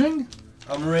you raging?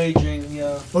 I'm raging,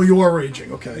 yeah. Oh, you are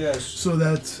raging. Okay. Yes. So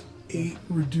that's 8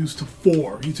 reduced to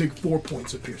 4. You take 4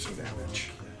 points of piercing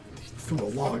damage. He threw a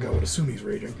log. I would assume he's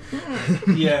raging.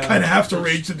 Yeah. Kind of have to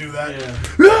rage to do that.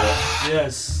 Yeah.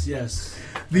 Yes.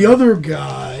 The other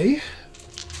guy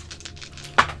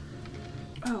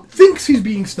Oh. thinks he's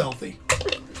being stealthy.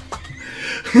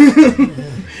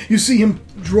 You see him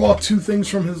draw 2 things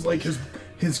from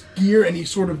his gear, and he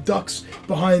sort of ducks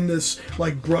behind this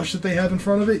like brush that they have in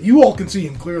front of it. You all can see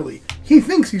him clearly. He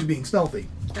thinks he's being stealthy.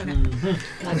 Okay.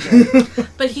 Gotcha.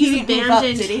 But he didn't move up,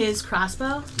 abandoned did he? his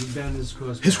crossbow. He banned his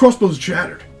crossbow. His crossbow's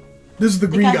shattered. This is the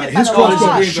green guy guy. hit by His the crossbow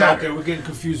log. is shattered. Okay, we're getting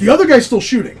confused. The other guy's still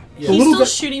shooting. Yeah. The He's little still guy,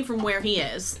 shooting from where he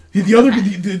is. the other,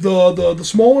 the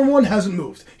smaller one hasn't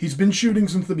moved. He's been shooting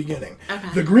since the beginning. Okay.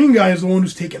 The green guy is the one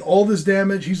who's taken all this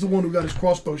damage. He's the one who got his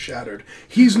crossbow shattered.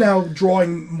 He's now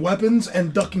drawing weapons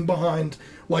and ducking behind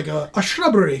like a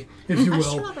shrubbery, if you will.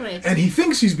 shrubbery. And he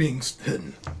thinks he's being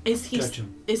hidden. Is he Gotcha.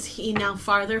 is he now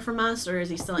farther from us, or is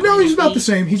he still? At No, 90 he's about feet? the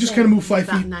same. He just kind of moved 5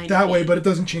 About feet 90 that way, feet. but it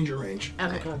doesn't change your range.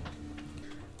 Okay.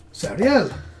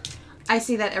 Sariel. I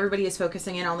see that everybody is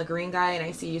focusing in on the green guy, and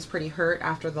I see he's pretty hurt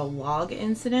after the log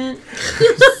incident.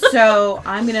 So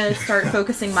I'm going to start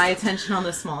focusing my attention on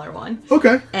the smaller one.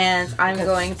 Okay. And I'm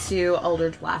going to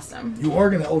Eldritch Blast him. You are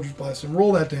going to Eldritch Blast him.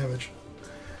 Roll that damage.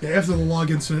 Yeah, after the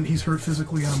log incident, he's hurt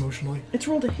physically and emotionally. It's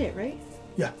rolled a hit, right?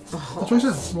 Yeah. That's what I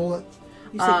said. Roll that.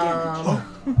 You said damage.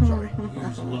 Oh, sorry.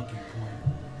 Use a lucky point.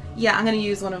 Yeah, I'm going to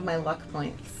use one of my luck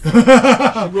points.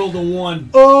 I rolled a 1.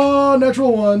 Oh,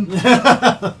 natural 1.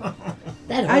 That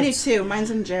I do hurts. too.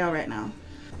 Mine's in jail right now.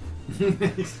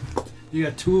 You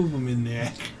got 2 of them in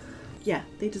there. Yeah,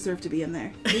 they deserve to be in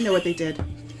there. They know what they did.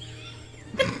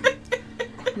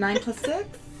 9 plus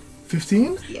 6?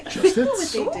 15? Yeah. Just They know what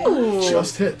hits. they did. Ooh.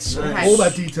 Just hits. Nice. Roll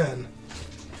that D10.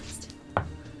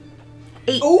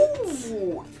 8.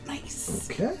 Oh, nice.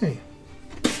 Okay.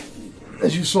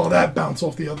 As you saw that bounce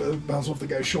off the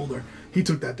guy's shoulder, he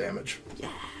took that damage. Yeah.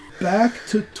 Back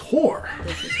to Tor.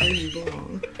 This is where you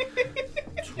belong.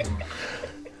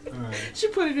 Alright. She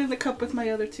put it in the cup with my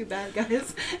other 2 bad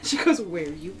guys. She goes, where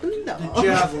you The belong.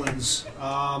 javelins.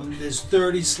 There's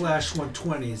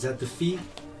 30/120. Is that the feet?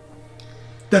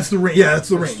 That's the range. Yeah, that's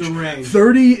the That's range. the range.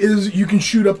 30 is you can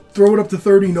throw it up to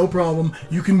 30, no problem.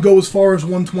 You can go as far as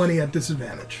 120 at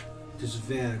disadvantage.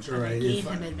 Disadvantage. I Alright. gave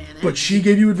him advantage. But she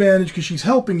gave you advantage because she's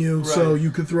helping you, so Right.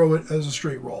 you could throw it as a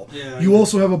straight roll. Yeah, You yeah.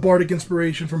 also have a bardic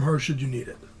inspiration from her should you need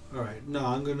it. Alright. No,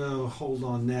 I'm going to hold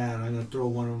on that. I'm going to throw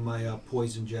one of my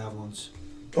poison javelins.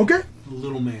 Okay. The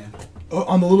little man.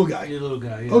 On the little guy. Your little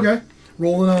guy, yeah. Okay.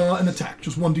 Roll an attack,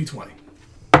 just 1d20.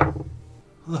 1.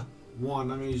 I'm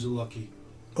going to use a lucky.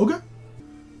 Okay.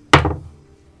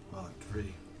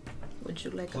 3. Would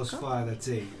you like Plus a cup? 5, that's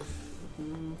 8.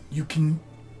 You can.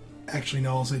 Actually,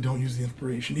 no, I'll say don't use the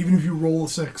inspiration. Even if you roll a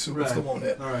 6, it Right. still won't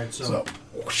hit. Alright, so. So,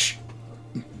 whoosh.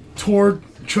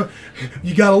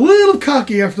 You got a little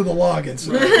cocky after the log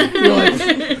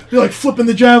incident. You're like flipping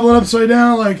the javelin upside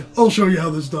down, like, I'll show you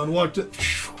how this is done. Watch it.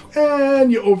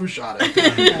 And you overshot it.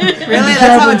 Really? That's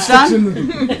how it's done?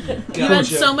 You had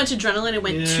so much adrenaline, it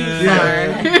went too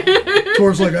Yeah. far.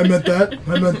 Tor's like, I meant that.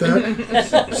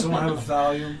 Someone have a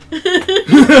volume?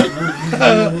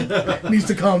 Needs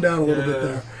to calm down a little bit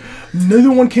there.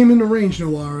 Neither one came into range,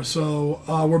 Nulara, so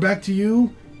we're back to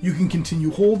you. You can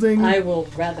continue holding. I will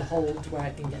rather hold where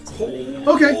I can get somebody.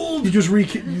 Okay. You just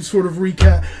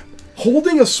recap.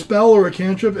 Holding a spell or a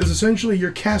cantrip is essentially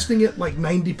you're casting it like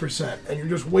 90%, and you're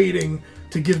just waiting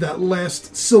to give that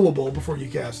last syllable before you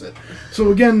cast it.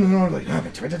 So again, like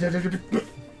and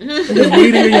then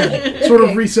waiting again, sort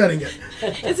of resetting it.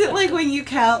 Is it like when you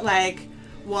count like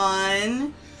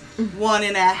 1,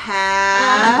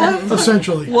 1.5,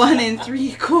 Essentially. 1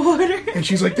 3/4? And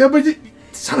she's like, yeah, but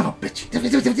son of a bitch.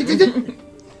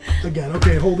 Again,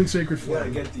 okay, holding Sacred Gotta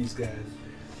Flame. get these guys.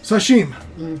 Sashim.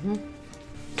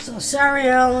 So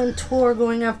Sariel and Tor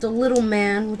going after Little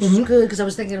Man, which is good because I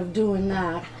was thinking of doing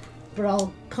that. But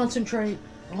I'll concentrate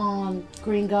on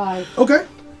Green Guy. Okay.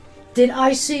 Did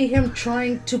I see him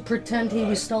trying to pretend he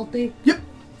was stealthy? Yep.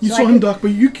 You So saw I him could- duck,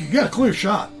 but you got a clear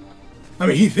shot. I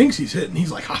mean, he thinks he's hitting.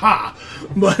 He's like, haha.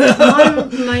 But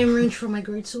Am I in range for my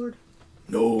greatsword?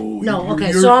 no. No, you're- okay,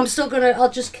 you're- so I'm still gonna,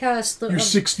 I'll just cast the... You're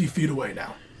 60 feet away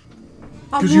now.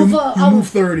 I'll Because you move, move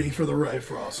 30 for the Ray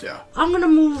Frost, yeah. I'm gonna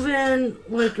move in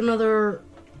like another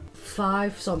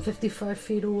 5, so I'm 55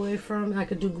 feet away from. I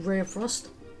could do Ray of Frost.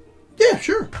 Yeah,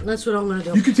 sure. That's what I'm gonna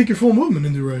do. You can take your full movement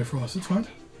into Ray of Frost. It's fine.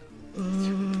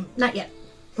 Not yet.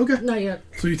 Okay. Not yet.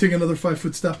 So you take another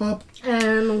 5-foot step up. And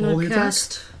I'm Roll gonna the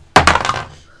cast.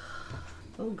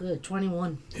 Oh, good.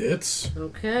 21. Hits.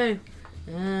 Okay.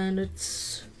 And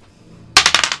it's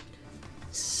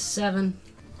 7.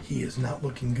 He is not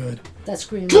looking good. That's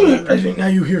green. I think now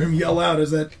you hear him yell out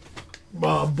as that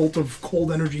bolt of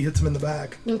cold energy hits him in the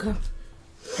back. Okay.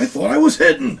 I thought I was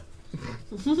hitting.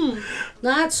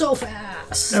 Not so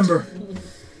fast. Ember.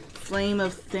 Flame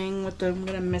of thing with the... I'm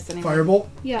going to miss anyone. Firebolt.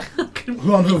 Yeah.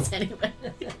 Who on who? Anyway.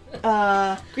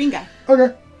 Green guy.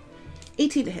 Okay.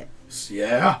 18 to hit.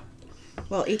 Yeah.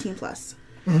 Well, 18 plus.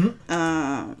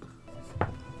 Mm-hmm.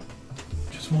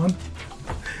 Just one?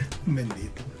 Mindy.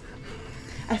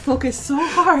 I focused so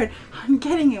hard on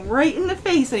getting him right in the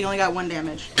face that he only got 1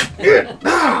 damage.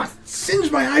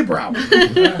 Singed my eyebrow.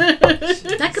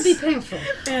 That could be painful.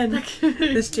 And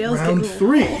this jail's Round getting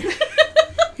 3.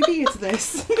 Maybe it's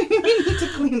this. We need to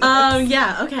clean this.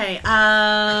 Yeah, okay.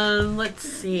 Let's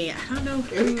see. I don't know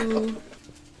who...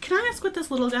 Can I ask what this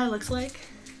little guy looks like?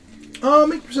 Make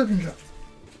a perception check.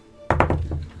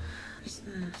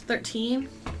 13?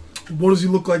 What does he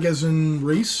look like as in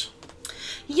race?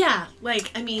 Yeah, like,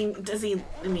 I mean, does he...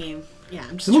 I mean, yeah,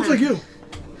 I'm just He looks like trying you.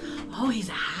 Oh, he's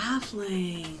a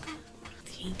halfling.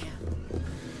 Take him.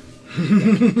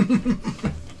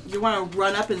 You want to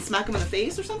run up and smack him in the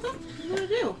face or something? What do you want to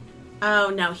do? Oh,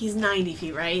 no, he's 90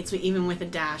 feet, right? So even with a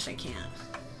dash, I can't.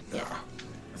 Yeah.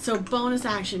 So bonus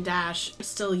action dash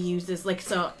still uses, like,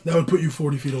 so... That would put you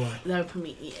 40 feet away. That would put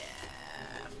me... Yeah.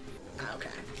 Okay.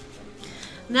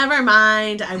 Never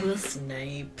mind. I will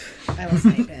snipe. I will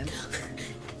snipe him.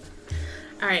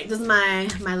 Alright, this is my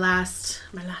last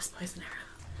poison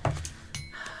arrow.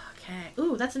 Okay.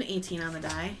 Ooh, that's an 18 on the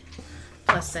die.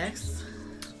 Plus 6.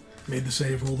 Made the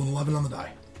save, rolled an 11 on the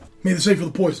die. Made the save for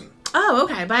the poison. Oh,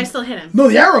 okay, but I still hit him. No,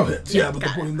 the arrow hits. Yeah, but the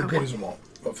got it. poison, Okay. poison won't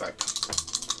affect.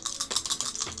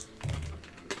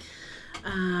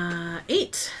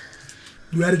 8.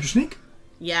 You added your sneak?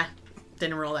 Yeah.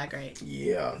 Didn't roll that great.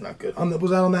 Yeah, not good. Was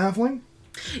that on the halfling?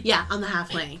 Yeah, on the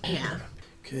halfling. Yeah.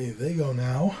 Okay, they go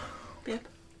now. Bip,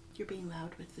 you're being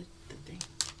loud with the thing.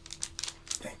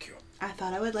 Thank you. I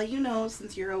thought I would let you know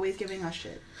since you're always giving us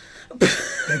shit.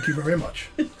 Thank you very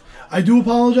much. I do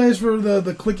apologize for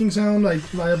the clicking sound. I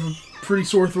have a pretty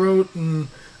sore throat, and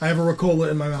I have a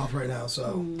Ricola in my mouth right now,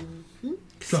 so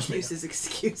trust me.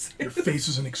 Excuses. Your face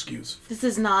is an excuse. This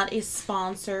is not a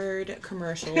sponsored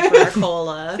commercial for our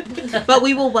cola, but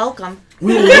we will welcome.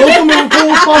 We will welcome the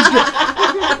Ricola sponsorship.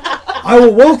 I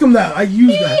will welcome that. I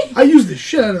use that. I use the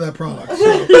shit out of that product. So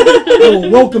I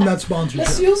will welcome that sponsorship.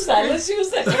 Let's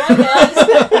use that. Come on,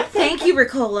 guys. Thank you,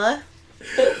 Ricola.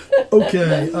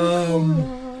 Okay.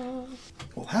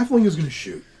 Well, Halfling is going to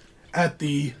shoot at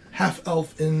the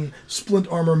half-elf in splint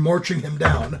armor marching him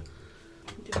down.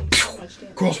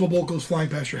 Crossbow bolt goes flying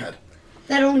past your head.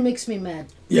 That only makes me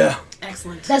mad. Yeah.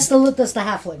 Excellent. That's the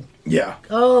halfling. Yeah.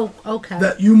 Oh, okay.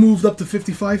 That you moved up to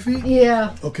 55 feet?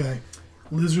 Yeah. Okay.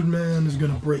 Lizard Man is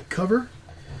going to break cover.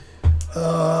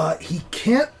 He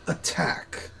can't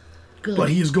attack. Good. But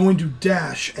he is going to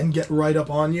dash and get right up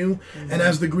on you. And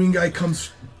as the green guy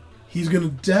comes, he's going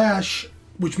to dash,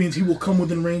 which means he will come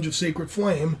within range of Sacred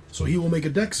Flame. So he will make a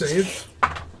dex save.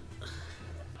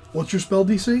 What's your spell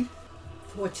DC?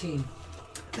 14.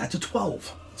 That's a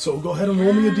 12. So go ahead and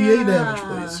roll me a d8 damage,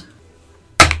 please.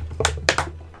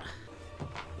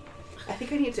 I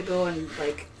think I need to go and,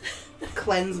 like,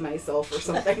 cleanse myself or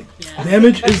something. Yeah.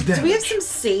 Damage is damage. Do we have some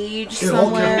sage It all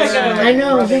somewhere? counts. I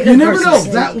know. You never know.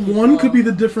 That one could be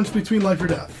the difference between life or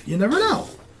death. You never know.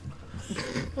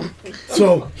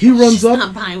 So he runs Not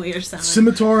up, buying what you're selling.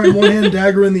 scimitar in one hand,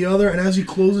 dagger in the other, and as he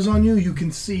closes on you, you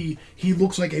can see he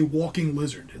looks like a walking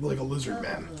lizard, like a lizard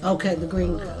man. Okay, the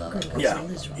green. Yeah,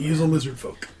 he is a lizard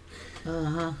folk.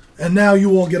 And now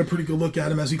you all get a pretty good look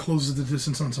at him as he closes the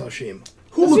distance on Sashim,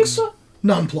 who looks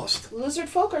nonplussed. Lizard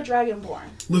folk or dragonborn?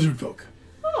 Lizard folk.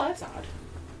 Oh, that's odd.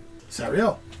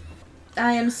 Sariel.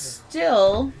 I am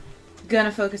still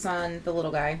gonna focus on the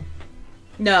little guy.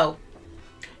 No,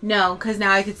 because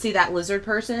now I could see that lizard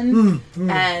person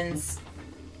and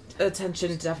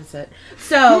attention deficit.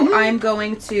 So I'm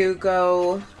going to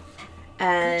go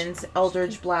and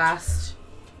Eldritch Blast.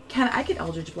 I get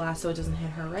Eldritch Blast so it doesn't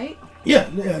hit her, right? Yeah,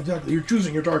 exactly. You're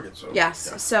choosing your target, so. Yes.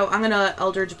 Yeah. So I'm gonna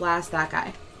Eldritch Blast that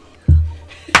guy.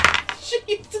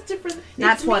 It's a different.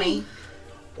 Not it's 20. me.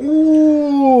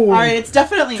 Ooh. All right, it's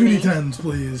definitely me. 2d10s,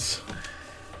 please.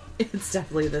 It's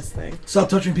definitely this thing. Stop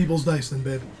touching people's dice, then,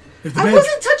 babe. If I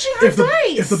wasn't touching her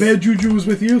dice. If the bad juju was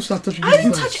with you, stop touching I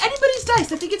people's didn't dice. touch anybody's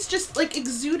dice. I think it's just like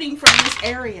exuding from this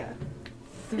area.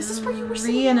 Is this where you were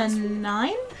 3 and a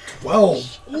 9?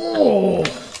 12. Oh.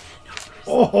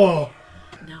 Oh.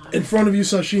 No. In front of you,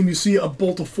 Sashim, you see a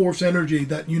bolt of force energy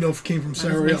that you know came from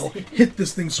Sariel hit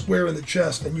this thing square in the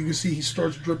chest, and you can see he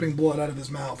starts dripping blood out of his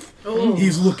mouth. Oh.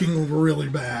 He's looking really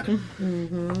bad.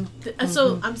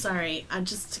 So, I'm sorry,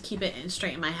 just to keep it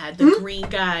straight in my head, the green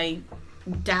guy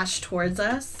dashed towards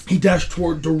us. He dashed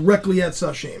toward directly at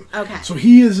Sashim. Okay. So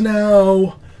he is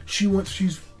now.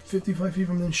 She's 55 feet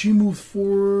from them. She moved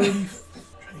 40.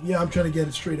 Yeah, I'm trying to get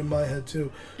it straight in my head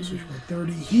too. So she went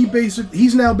 30.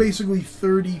 He's now basically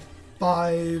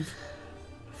 35,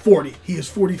 40. He is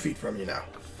 40 feet from you now.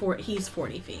 He's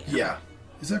 40 feet. Yeah.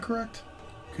 Is that correct?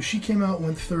 Because she came out and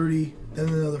went 30, then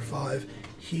another 5.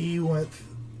 He went.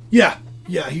 Yeah,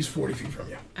 he's 40 feet from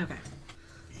you. Okay.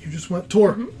 You just went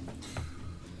Tor.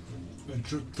 And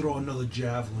throw another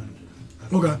javelin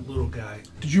at Okay. the little guy.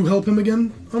 Did you help him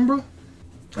again, Umbra?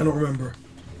 I don't remember.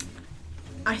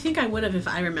 I think I would have if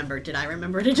I remembered. Did I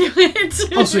remember to do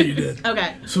it? I'll say you did.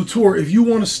 Okay. So Tor, if you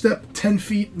want to step 10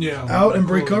 feet Yeah, out and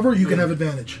break cool. cover, you can Yeah. have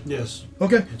advantage. Yes.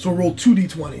 Okay, so roll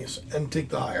 2d20s and take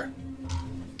the higher.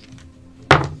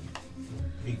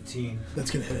 18. That's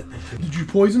gonna hit it. Did you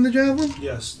poison the javelin?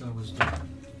 Yes, that was.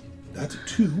 That's a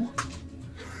 2.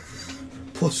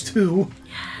 Plus 2.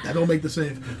 That'll make the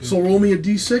save. So roll me a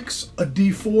d6, a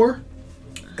d4,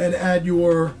 and add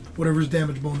your whatever's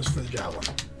damage bonus for the javelin.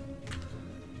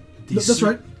 That's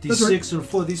right. That's right. D6 or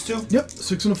 4. These two? Yep,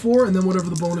 6 and a 4, and then whatever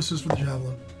the bonus is for the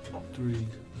javelin. 3,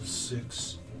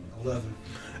 6, 11.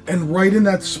 And right in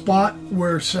that spot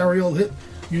where Sariel hit,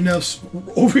 you now,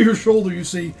 over your shoulder, you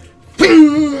see,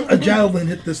 ping, a javelin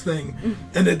hit this thing.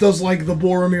 And it does like the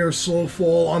Boromir slow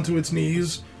fall onto its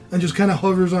knees, and just kind of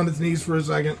hovers on its knees for a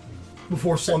second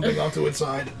before slumping onto its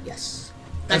side. Yes.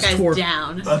 That That's guy's Tor.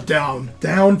 down.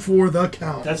 Down for the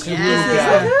count. That's the Yeah. little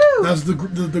guy. That's the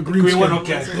green Green one,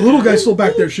 skin. okay. The little guy's still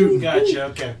back there shooting. Gotcha,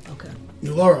 okay.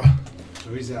 Laura,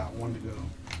 So he's out. 1 to go.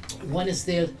 One is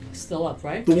still up,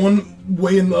 right? the one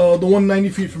weighing the one 90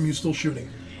 feet from you, still shooting.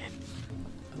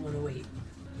 I'm gonna wait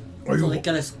Are until you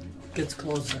it gets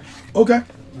closer. okay?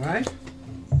 All right.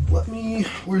 Let me.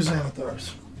 Where's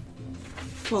Xanathar's?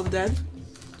 12 dead,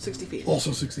 60 feet.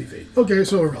 Also 60 feet. Okay,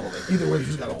 so irrelevant. Either way,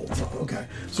 she's got to hold something. Okay,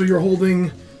 so you're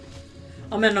holding.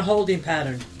 I'm in a holding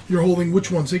pattern. You're holding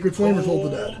which one? Sacred Flame or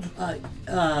Hold the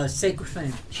Dead? Sacred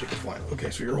Flame. Sacred Flame. Okay,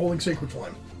 so you're holding Sacred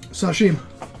Flame. Sashim.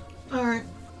 All right.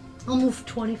 I'll move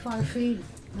 25 feet.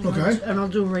 And Okay. I'll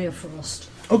do Ray of Frost.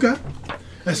 Okay.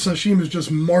 As Sashim is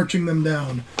just marching them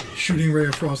down, shooting Ray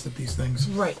of Frost at these things.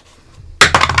 Right.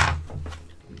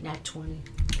 Nat 20.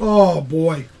 Oh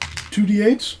boy.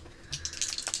 2d8s?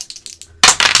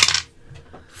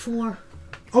 4.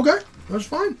 Okay, that's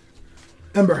fine.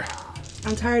 Ember.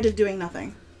 I'm tired of doing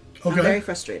nothing. I'm very Okay.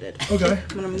 frustrated. Okay.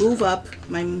 I'm going to move up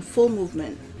my full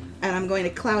movement, and I'm going to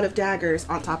Cloud of Daggers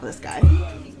on top of this guy.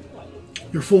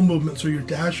 Your full movement, so you're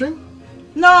dashing?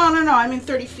 No, I'm in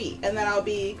 30 feet, and then I'll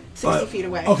be 60 feet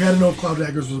away. Okay, I didn't know if Cloud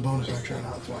Daggers was a bonus action or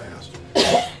not, that's why I asked.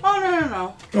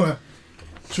 Oh, no. Okay.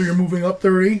 So you're moving up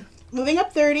 30. Moving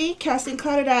up 30, casting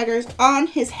Cloud of Daggers on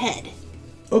his head.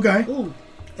 Okay. Ooh.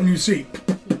 And you see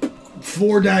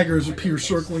 4 daggers appear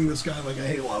circling this guy like a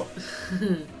halo.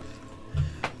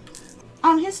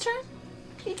 On his turn,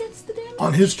 he gets the damage.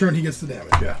 On his turn, he gets the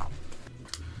damage, yeah.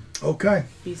 Okay.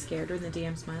 Be scared when the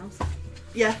DM smiles.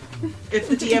 Yeah. If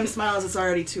the DM smiles, it's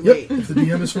already too Yep. late. If the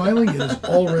DM is smiling, it is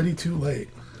already too late.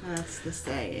 That's the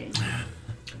saying.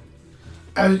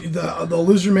 As the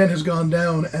lizard man has gone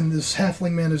down, and this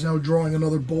halfling man is now drawing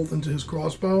another bolt into his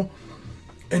crossbow.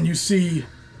 And you see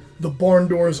the barn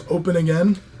doors open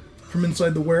again from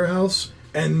inside the warehouse,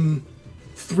 and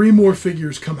 3 more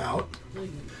figures come out.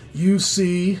 You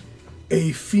see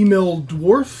a female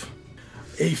dwarf,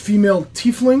 a female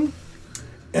tiefling,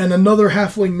 and another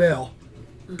halfling male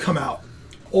come out,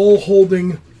 all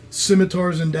holding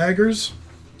scimitars and daggers,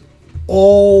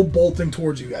 all bolting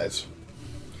towards you guys.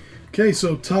 Okay,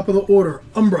 so top of the order,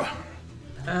 Umbra.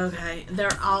 Okay.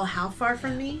 They're all how far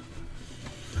from me?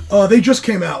 They just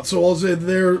came out, so I'll say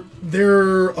they're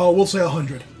we'll say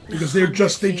 100 because they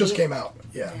just came out.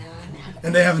 Yeah.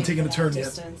 And they haven't taken a turn yet.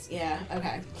 Distance. Yeah,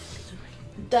 okay.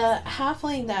 The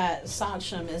halfling that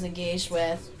Sachem is engaged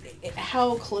with,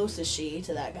 how close is she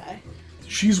to that guy?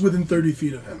 She's within 30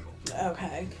 feet of him.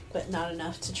 Okay, but not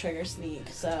enough to trigger sneak,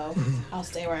 so I'll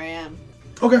stay where I am.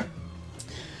 Okay.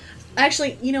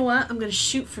 Actually, you know what? I'm going to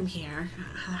shoot from here.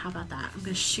 How about that? I'm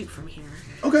going to shoot from here.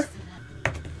 Okay.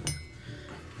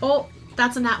 Oh,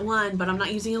 that's a nat 1, but I'm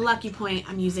not using a lucky point.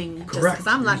 I'm using just Correct.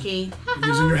 because I'm lucky.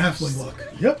 Using your halfling luck.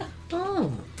 Yep.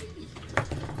 Oh.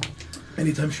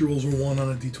 Anytime she rolls a 1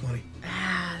 on a d20.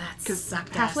 Ah, that's 'Cause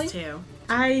sucked halfling? ass too.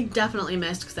 I definitely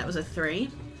missed because that was a 3.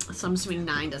 So I'm assuming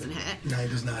 9 doesn't hit. 9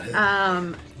 does not hit.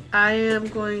 I am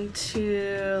going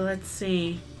to, let's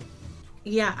see.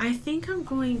 Yeah, I think I'm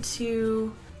going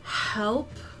to help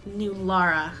New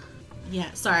Lara. Yeah,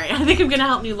 sorry. I think I'm going to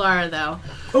help New Lara, though.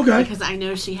 Okay. Because I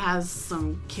know she has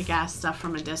some kick-ass stuff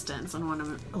from a distance. And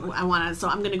so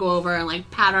I'm going to go over and, like,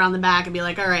 pat her on the back and be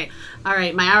like, all right,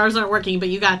 my arrows aren't working, but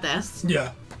you got this.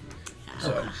 Yeah.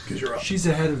 So, because you're up. She's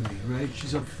ahead of me, right?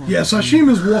 She's up front. Yeah, Sashim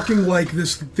is walking like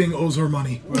this thing owes her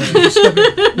money. Right. Just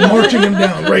stepping, marching him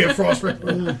down. Ray of Frost.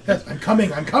 Yes, I'm coming.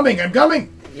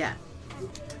 Yeah.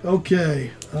 Okay.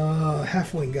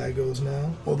 Halfling guy goes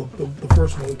now. Well, the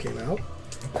first one who came out.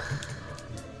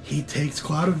 He takes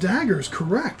Cloud of Daggers,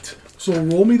 correct. So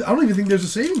roll me... I don't even think there's a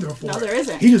saving throw for it. No, there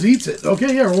isn't. He just eats it.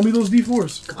 Okay, yeah, roll me those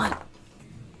d4s. Come on.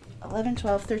 11,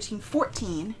 12, 13,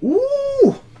 14.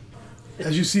 Ooh!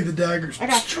 As you see the daggers... I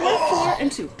got 3, 4,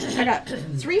 and 2. I got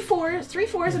 3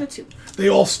 4s, and a 2. They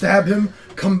all stab him,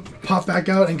 pop back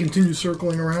out, and continue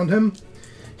circling around him.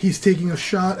 He's taking a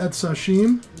shot at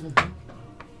Sashim.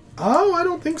 Oh, I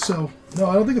don't think so. No,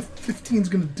 I don't think a 15's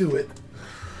going to do it.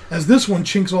 As this one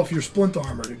chinks off your splint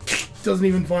armor. It doesn't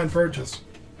even find purchase.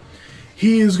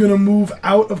 He is going to move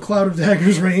out of Cloud of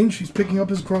Daggers range. He's picking up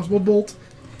his crossbow bolt,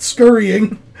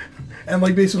 scurrying, and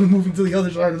like basically moving to the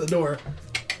other side of the door.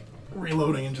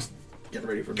 Reloading and just getting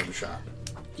ready for another shot.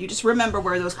 You just remember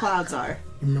where those clouds are.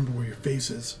 You remember where your face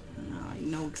is. You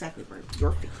know exactly where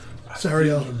your face is.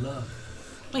 Sariel.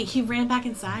 Wait, he ran back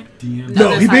inside? No,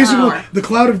 this he side basically... door. The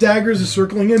Cloud of Daggers is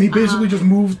circling him. He basically just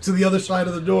moved to the other side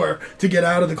of the door to get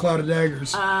out of the Cloud of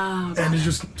Daggers. And is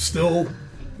just still...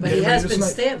 But he has been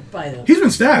stabbed by them. He's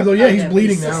been stabbed. Oh, yeah, he's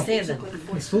bleeding still now. Standing.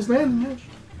 He's still standing, yeah.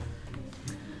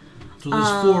 So there's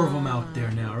 4 of them out there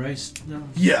now, right? No,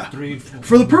 Yeah. 3, 4.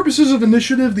 For the purposes of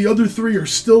initiative, the other 3 are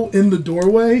still in the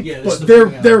doorway, Yeah, this but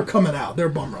is they're coming out. They're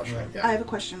bum rushing. Yeah. I have a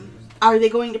question. Are they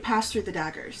going to pass through the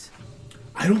daggers?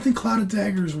 I don't think Cloud of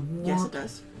Daggers work. Yes, it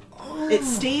does. It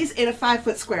stays in a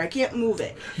 5-foot square. I can't move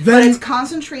it. Then- But it's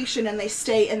concentration, and they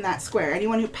stay in that square.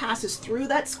 Anyone who passes through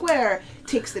that square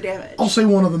takes the damage. I'll say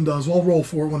one of them does. I'll roll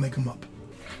for it when they come up.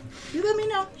 You let me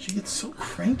know. She gets so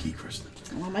cranky, Kristen.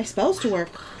 I want my spells to work.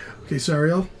 Okay,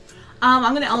 Sariel.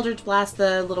 I'm gonna Eldritch Blast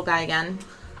the little guy again.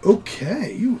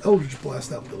 Okay, you Eldritch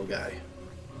Blast that little guy.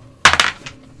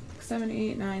 7,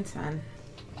 8, 9, 10.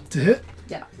 To hit?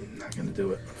 Yeah. Not gonna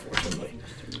do it, unfortunately.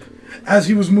 As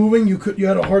he was moving, you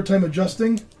had a hard time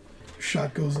adjusting.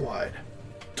 Shot goes wide.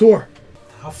 Tor,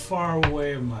 How far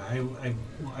away am I?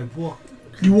 I walked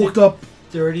you walked up.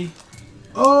 30.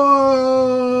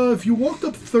 If you walked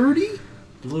up 30,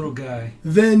 The little guy.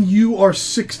 then you are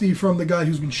 60 from the guy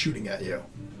who's been shooting at you.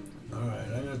 Alright,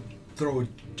 I'm going to throw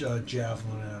a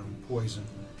javelin at him. Poison.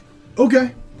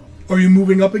 Okay. Are you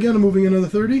moving up again or moving another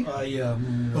 30? Yeah.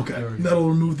 Okay. 30. That'll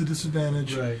remove the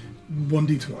disadvantage. Right.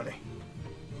 1d20.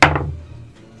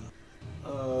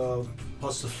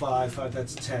 Plus the 5,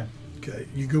 that's 10. Okay.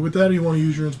 You good with that or you want to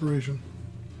use your inspiration?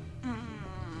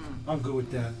 I'm good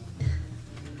with that.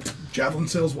 Javelin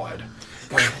sails wide.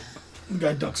 The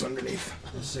guy ducks underneath.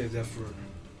 I'll save that for...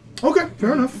 Okay,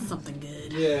 fair enough. Something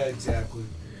good. Yeah, exactly.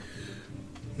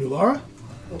 New Lara?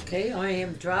 Okay, I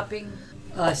am dropping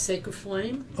Sacred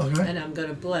Flame, Okay. and I'm going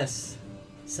to bless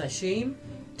Sashim,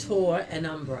 Tor, and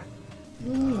Umbra.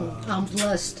 I'm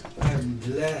blessed. I'm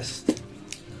blessed.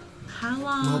 How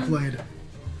long? Well played.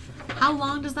 How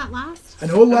long does that last? I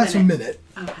know it lasts a minute.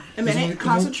 Okay. A minute, only-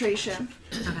 concentration.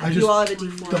 I You all just have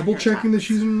a d4. double checking that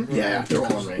she's in. Yeah, they're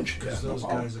all in range. Yeah, Because no those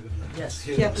problem. guys are going to Yes.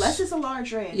 hit Yeah, us. bless is a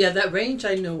large range. Yeah, that range,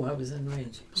 I knew I was in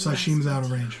range. Sashim's out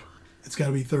of range. It's got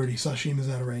to be 30. Sashim is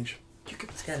out of range.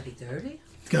 It's got to be 30?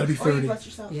 It's got to be Or you 30. bless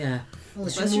yourself. Yeah.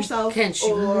 Unless Bless you move- yourself, Can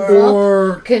she or- move up?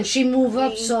 Or Can she move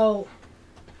up so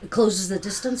it closes the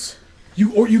distance?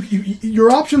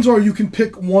 your options are you can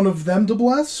pick one of them to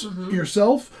bless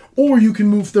yourself, or you can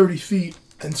move 30 feet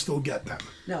and still get them.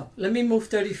 No, let me move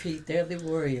 30 feet. They're the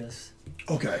warriors.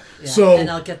 Okay, Yeah. so and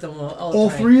I'll get them all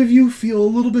 3 of you feel a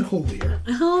little bit holier.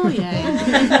 Oh yeah.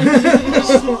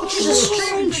 It's a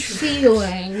strange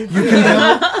feeling. You can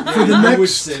now for the I would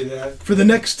next say that. for the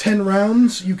next 10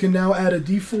 rounds, you can now add a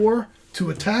D4 to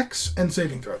attacks and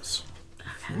saving throws.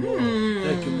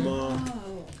 Thank you, Mom.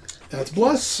 That's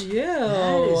bless.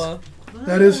 Yeah.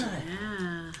 That is. Yeah.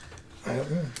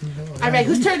 All right,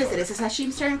 whose turn is it? Is it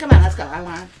Hashim's turn? Come on, let's go. I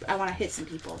want to hit some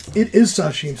people. It is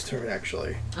Sashim's turn,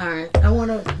 actually. Alright, I want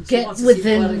to get wants to see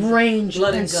within blood range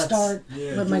blood and and guts. start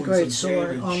Yeah, with my doing great some sword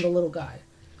damage. on the little guy.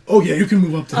 Oh yeah, you can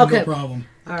move up to him, no Okay. problem.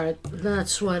 Alright,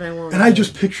 that's what I want. And I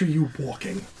just picture you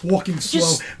walking slow,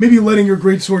 Just- maybe letting your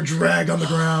greatsword drag on the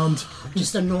ground.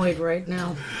 just annoyed right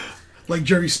now. Like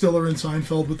Jerry Stiller in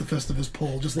Seinfeld with the Festivus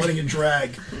pole, just letting it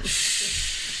drag.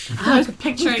 I was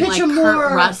picturing picture like more-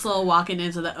 Kurt Russell walking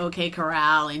into the OK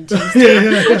Corral and Yeah,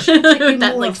 yeah. with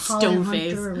that More like of Holly stone Hunter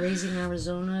face. and Raising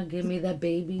Arizona. Give me that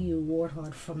baby, you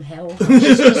warthog from hell.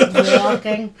 She's just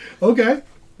walking. Okay.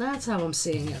 That's how I'm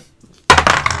seeing it.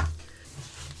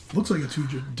 Looks like a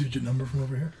two-digit number from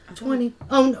over here. 20.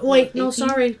 Oh, wait, no,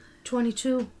 sorry.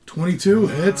 22. 22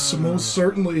 hits, most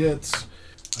certainly hits.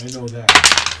 I know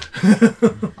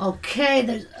that.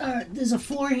 Okay, there's a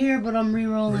 4 here, but I'm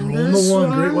re-rolling Rolling this the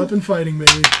one. Great weapon fighting,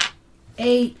 baby.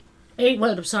 8. Wait,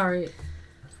 I'm sorry.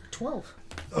 12.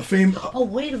 A fame. Oh,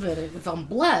 wait a minute. If I'm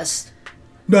blessed.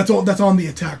 That's on the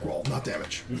attack roll, not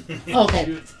damage.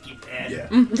 Okay. Yeah.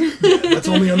 Yeah, that's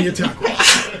only on the attack roll.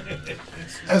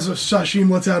 As a Sashim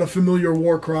lets out a familiar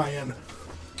war cry, and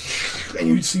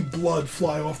you see blood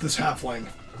fly off this halfling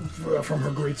from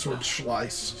her greatsword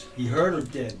slice. He hurt or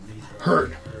dead?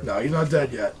 Hurt. No, he's not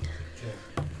dead yet.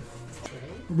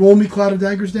 Roll me Cloud of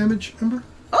Daggers damage, Ember.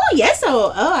 Oh, yes.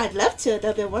 Oh, I'd love to.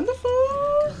 That'd be wonderful.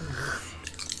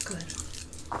 Good.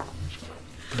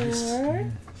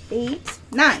 4, 8,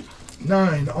 9.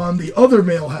 9 on the other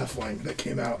male halfling that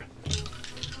came out.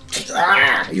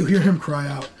 Ah! You hear him cry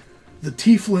out. The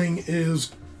tiefling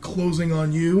is closing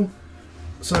on you.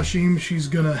 Sashim, she's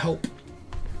gonna help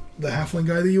the halfling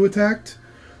guy that you attacked.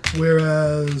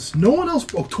 Whereas no one else...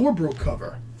 Oh, Tor broke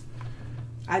cover.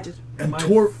 I just... And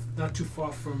Tor... Not too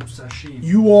far from Sashim.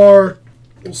 You are,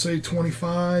 we'll say,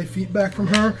 25 feet back from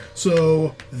her.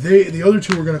 So the other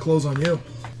two are gonna close on you.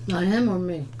 Not him or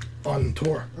me? On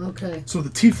Tor. Okay. So the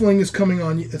tiefling is coming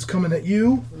on. It's coming at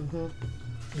you. Mm-hmm.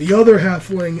 The other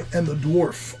halfling and the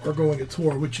dwarf are going at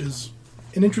Tor, which is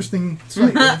an interesting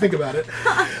sight when you think about it.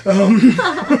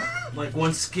 Like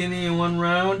one skinny and one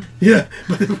round? Yeah.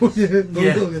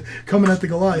 Yeah. Coming at the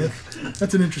Goliath.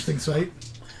 That's an interesting sight.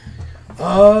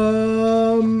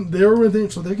 They're within,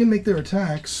 so they can make their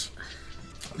attacks.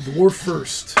 Dwarf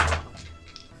first.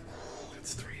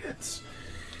 That's 3 hits.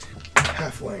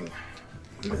 Halfling.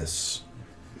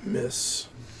 Miss.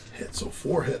 Hit. So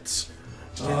 4 hits.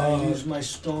 Can I use my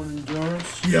stone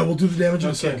endurance? Yeah, we'll do the damage in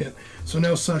a second. So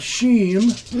now Sashim,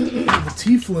 the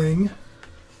tiefling,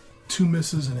 2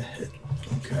 misses and a hit.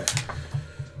 Okay.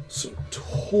 So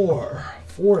Tor,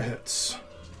 4 hits.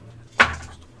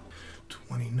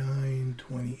 29,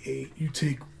 28. You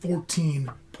take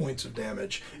 14 points of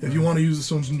damage. If you want to use the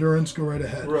stone's endurance, go right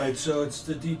ahead. Right, so it's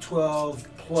the D12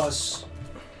 plus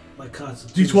my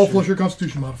constitution. D12 plus your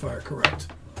constitution modifier, correct.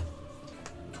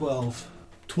 12.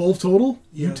 12 total,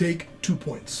 Yeah. you take 2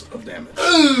 points of damage.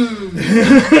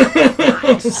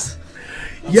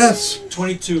 Yes.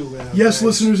 22. Yes, guys.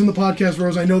 listeners in the podcast,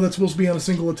 Rose, I know that's supposed to be on a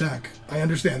single attack. I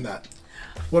understand that.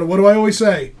 What do I always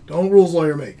say? Don't rules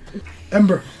lawyer me.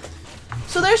 Ember.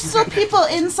 So there's still people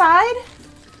inside?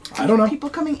 I don't know. People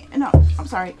coming... No, I'm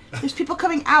sorry. There's people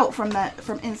coming out from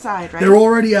inside, right? They're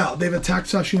already out. They've attacked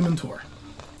Sashim and Tor.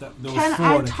 There were Can 4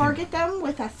 I that target them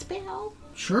with a spell?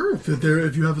 Sure, if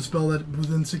you have a spell that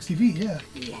within 60 feet, yeah.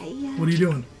 Yeah. What are you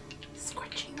doing?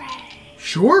 Scorching ray.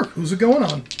 Sure. Who's it going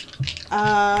on?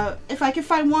 If I could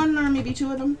find one or maybe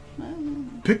 2 of them.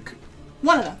 Pick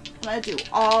One of them. I'm gonna do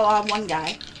all on one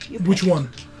guy. You pick. which one.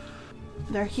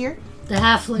 They're here. The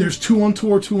halfling. There's 2 on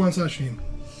Tor, 2 on Sashim.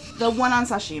 The one on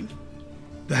Sashim.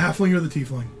 The halfling or the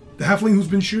tiefling? The halfling who's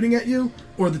been shooting at you,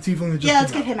 or the tiefling that just Yeah,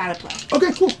 let's came get out? him out of play.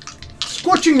 Okay, cool.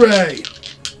 Scorching Ray!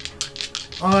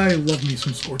 I love me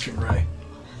some Scorching Ray.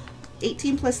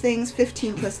 18 plus things,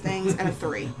 15 plus things, and a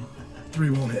 3. 3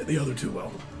 won't hit, the other 2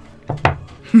 will.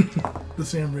 The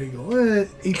Sam Regal.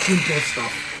 18 plus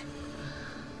stuff.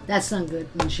 That's not good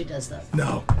when she does that.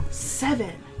 No.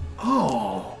 7.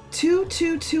 Oh. 2,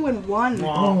 2, 2, and 1.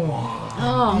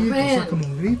 Oh, Qué man. cosa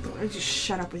bonito. Just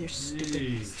shut up with your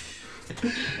stupid.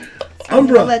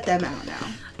 Umbra. I'll let them out now.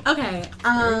 Okay,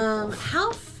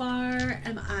 how far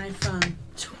am I from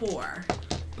Tor?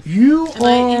 You Am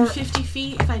I in are... 50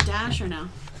 feet if I dash or no?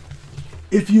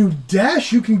 If you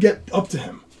dash, you can get up to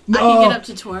him. I can get up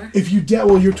to Tor. If you dash,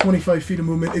 well, you're 25 feet of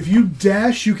movement. If you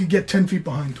dash, you could get 10 feet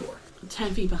behind Tor.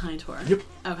 10 feet behind Tor. Yep.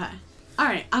 Okay.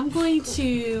 Alright, I'm going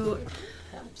to...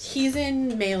 He's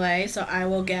in melee, so I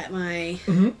will get my...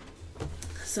 Mm-hmm.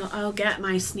 So I'll get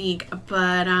my sneak,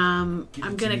 but I'm Give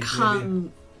it going to to me,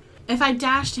 come... If I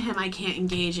dash to him, I can't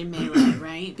engage in melee,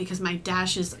 right? Because my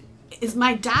dash is... Is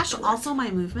my dash also my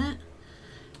movement?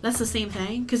 That's the same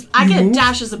thing? Because I You get move?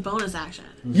 dash as a bonus action.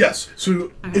 Yes.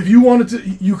 So Okay. if you wanted to,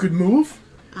 you could move.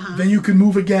 Uh-huh. Then you could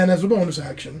move again as a bonus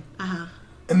action. Uh-huh.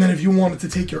 And then if you wanted to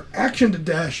take your action to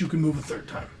dash, you can move a 3rd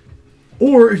time.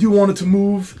 Or if you wanted to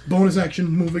move, bonus action,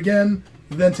 move again,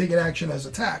 then take an action as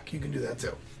attack, you can do that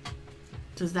too.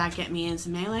 Does that get me into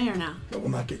melee or no? That will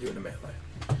not get you into melee.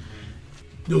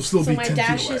 You'll still So be my 10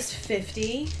 dash feet away. is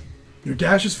 50, Your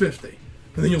dash is 50,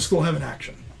 and then you'll still have an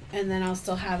action. and then I'll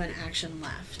still have an action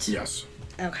left. Yes,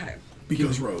 Okay.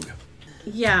 because rogue.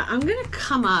 Yeah, I'm gonna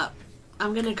come up.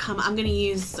 I'm gonna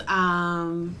use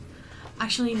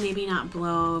actually maybe not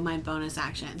blow my bonus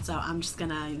action. So I'm just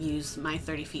gonna use my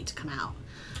 30 feet to come out.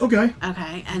 Okay.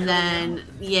 Okay, and then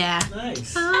yeah.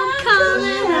 Nice. I'm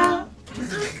coming out. I'm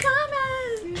coming.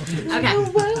 Okay.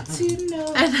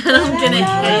 And then I'm gonna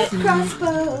hit.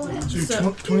 So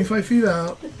you're 25 feet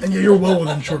out, and yeah, you're well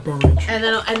within short bow range. And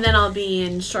then I'll be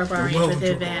in short bar range Well with in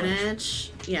short bow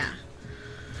advantage. Yeah.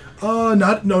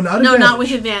 Not No, advantage. not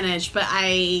with advantage, but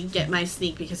I get my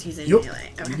sneak because he's in Yep,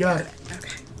 melee. you got it. Okay.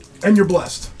 And you're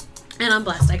blessed. And I'm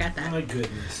blessed. I got that. My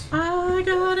goodness. I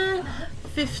got it.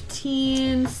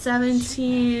 15,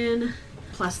 17,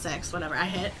 plus 6, whatever. I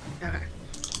hit. Okay.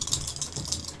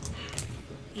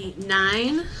 8,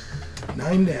 9.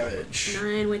 9 damage.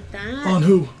 9 with that. On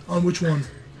who? On which one?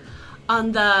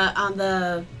 On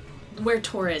the where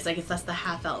Tor is. I guess that's the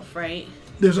half elf, right?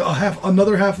 There's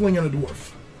another halfling and a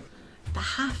dwarf. The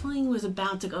halfling was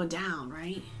about to go down,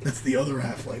 right? That's the other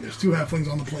halfling. There's 2 halflings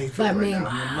on the playing field That right mean-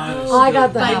 now. I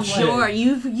got the By halfway. sure,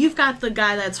 you've got the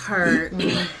guy that's hurt.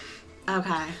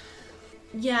 Okay.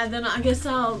 Yeah, then I guess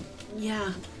I'll.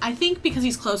 Yeah, I think because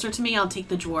he's closer to me, I'll take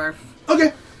the dwarf.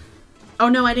 Okay. Oh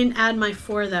no, I didn't add my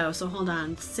 4 though. So hold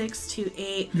on, 6 to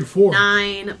 8. You're 4.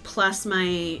 9 plus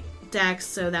my dex,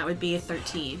 so that would be a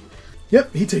 13.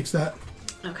 Yep, he takes that.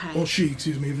 Okay. Well, she,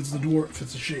 excuse me, if it's the dwarf, if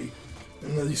it's a she.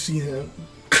 And then you see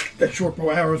that short bow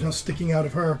arrow is now sticking out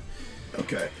of her.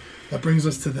 Okay, that brings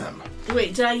us to them.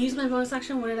 Wait, did I use my bonus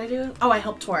action? What did I do? Oh, I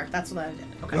helped Tor. That's what I did.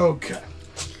 Okay. Okay.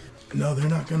 No, they're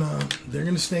not gonna. They're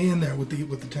gonna stay in there with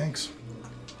the tanks.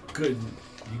 Good.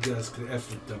 You guys could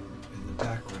effort them in the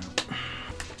background.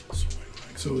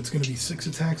 So it's gonna be 6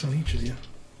 attacks on each of you.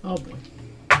 Oh boy.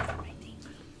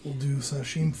 We'll do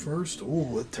Sashim first.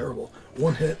 Oh, that's terrible.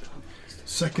 1 hit.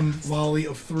 Second volley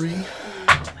of 3.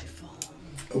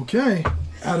 Okay.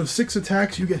 Out of 6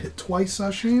 attacks, you get hit twice,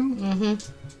 Sashim.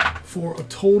 Mm-hmm. For a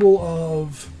total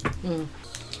of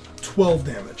 12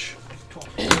 damage.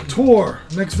 Tor,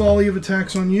 next volley of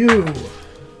attacks on you.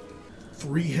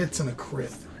 3 hits and a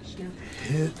crit.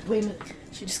 Hit. Wait a minute.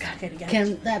 She just got hit again.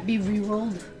 Can that be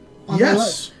re-rolled?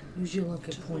 Yes. Use your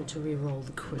lucky point to re-roll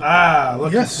the crit. Ah,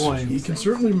 lucky Yes. point. He can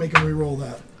certainly make him re-roll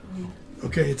that.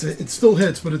 Okay, it still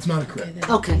hits, but it's not a crit.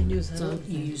 Okay. So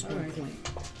you use 1 point.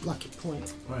 Lucky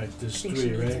point. Right, there's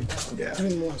 3, right? Yeah.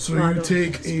 3 more. So No, I you don't.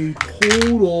 take a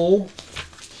total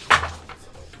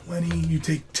 20. You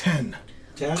take 10.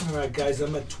 10? Alright, guys,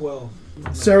 I'm at 12.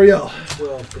 Sariel.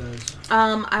 12, guys.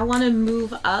 I want to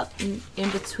move up in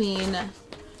between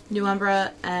New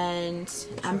Umbra and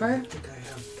Ember, I think I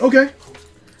have Okay.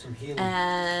 some healing.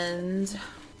 and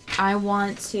I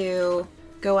want to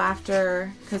go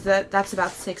after, because that's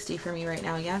about 60 for me right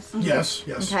now. Yes. Yes.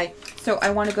 Yes. Okay, so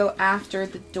I want to go after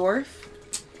the dwarf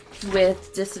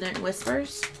with Dissonant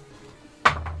Whispers.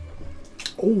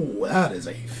 Oh, that is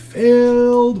a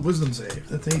failed wisdom save.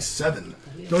 That's a 7.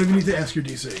 Don't even need to ask your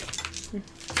DC.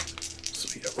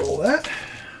 So you roll that.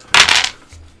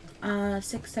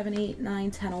 6, 7, 8,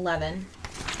 9, 10, 11.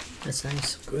 That's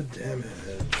nice. Good damage.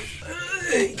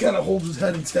 He kind of holds his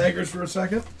head and staggers for a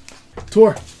second.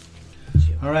 Tor.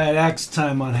 Alright, axe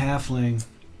time on Halfling.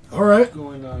 All right.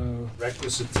 Going on a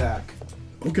reckless attack.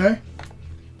 Okay.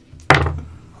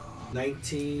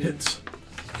 19. Hits.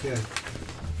 Okay.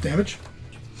 Damage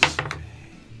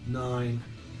 9.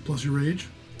 plus your rage.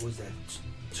 What was that?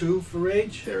 2 for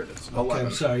rage? There it is. Okay, 11.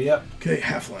 I'm sorry, yep. Okay,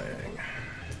 halfling.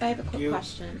 I have a quick You-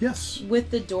 question. Yes. With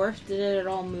the dwarf, did it at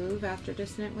all move after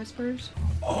Dissonant Whispers?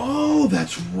 Oh,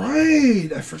 that's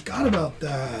right. I forgot about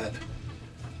that.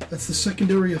 That's the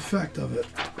secondary effect of it.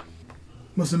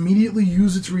 Must immediately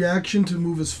use its reaction to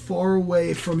move as far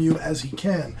away from you as he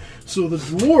can. So the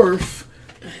dwarf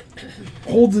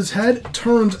holds his head,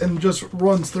 turns, and just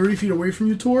runs 30 feet away from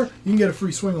you, Tor. You can get a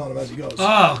free swing on him as he goes.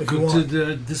 Oh, if you go to want.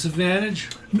 the disadvantage?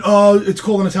 It's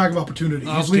called an attack of opportunity.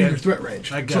 He's Okay. leaving your threat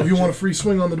range. I So if you gotcha. want a free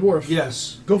swing on the dwarf,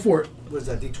 Yes. go for it. What is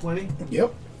that, D20?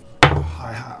 Yep.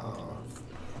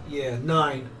 Yeah,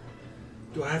 9.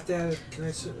 Do I have to add, can I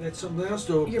add something else?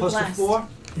 Do You're plus blessed. the 4?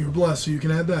 You're blessed, so you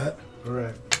can add that.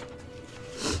 Alright.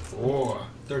 4.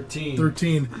 13.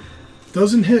 13.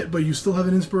 Doesn't hit, but you still have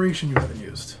an inspiration you haven't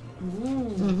used.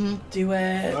 Do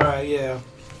it. Alright, yeah.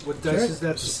 What dice is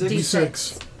that? 6?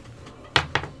 D6.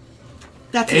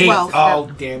 That's 8. 12. Oh,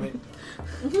 damn it.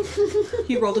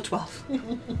 He rolled a 12.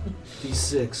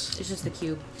 D6. It's just the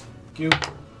cube. Cube.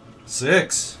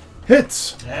 6.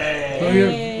 Hits. Hey. So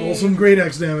you roll some great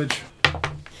X damage.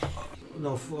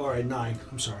 No, all right, 9.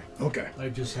 I'm sorry. Okay. I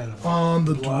just had a On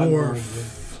the blood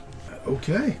dwarf.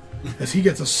 Okay. As he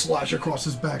gets a slash across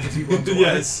his back as he runs away.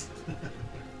 Yes.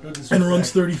 And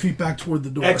runs 30 feet back toward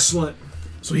the door. Excellent.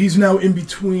 So he's now in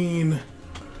between.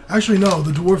 Actually, no.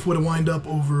 The dwarf would wind up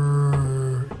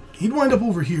over. He'd wind up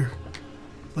over here,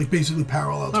 like basically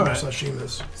parallel to where Alright. Sashim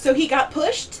is. So he got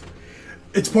pushed?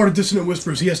 It's part of Dissonant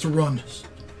Whispers. He has to run.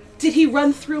 Did he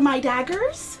run through my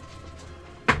daggers?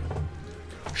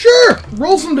 Sure.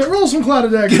 Roll some cloud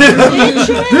of daggers.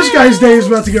 This guy's day is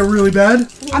about to get really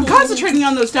bad. I'm concentrating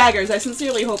on those daggers. I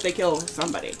sincerely hope they kill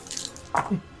somebody.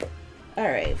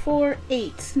 Alright, 4,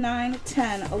 8, 9,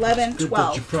 10, 11, Good that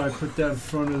 12. you probably put that in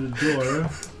front of the door.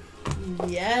 Huh?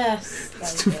 Yes.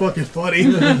 It's too fucking funny.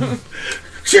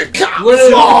 Shit, Where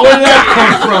did that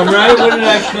come from, right? Where did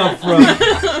that come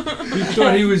from? He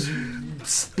thought he was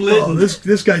splitting. Oh,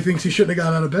 this guy thinks he shouldn't have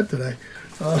got out of bed today.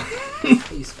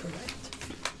 He's correct.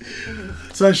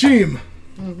 Sashim.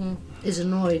 Is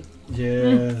annoyed.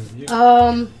 Yeah.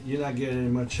 You're not getting any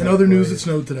much. In help, other news, are it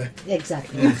snowed today.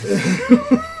 Exactly.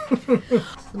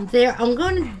 There, I'm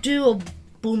going to do a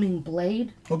booming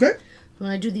blade. Okay. When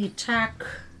I do the attack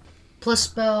plus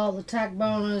spell, attack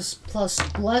bonus plus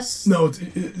bless. No,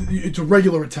 it's a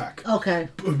regular attack. Okay.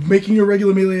 Making your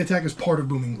regular melee attack is part of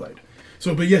Booming Blade.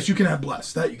 So, but yes, you can add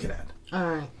Bless. That you can add.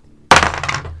 Alright.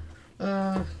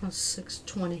 That's 6,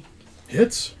 20.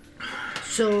 Hits.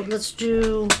 So let's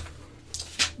do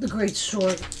the great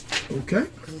sword. Okay.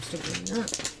 I'm still doing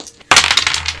that.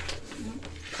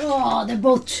 Oh, they're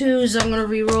both 2s. I'm gonna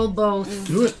re-roll both.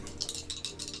 Do it.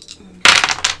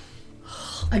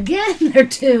 Again, they're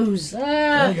 2s.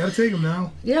 Oh, you gotta take them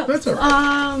now. Yep. That's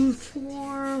alright.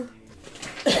 4,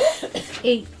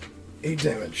 8. 8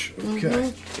 damage.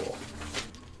 Okay. Cool.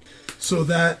 So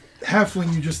that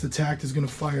halfling you just attacked is gonna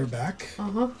fire back.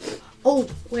 Oh,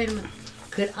 wait a minute.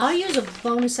 Could I use a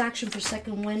bonus action for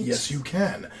second wind? Yes, you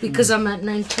can. Because I'm at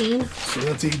 19. So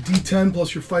that's a D10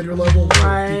 plus your fighter level. So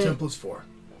Right. D10 plus 4.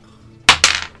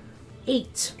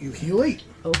 8. You heal 8.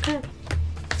 Okay.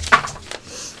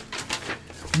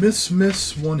 Miss,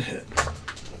 1 hit.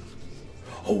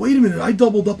 Oh, wait a minute. I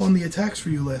doubled up on the attacks for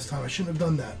you last time. I shouldn't have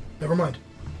done that. Never mind.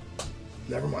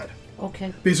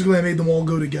 Okay. Basically, I made them all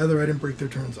go together. I didn't break their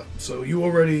turns up. So we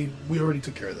already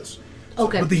took care of this.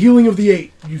 Okay. But the healing of the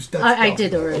 8, I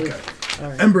did already. Okay. All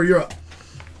right. Ember, you're up.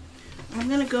 I'm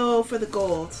gonna go for the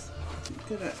gold.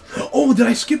 Oh, did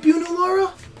I skip you, Nulara?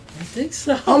 I think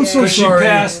so. I'm so Because she sorry.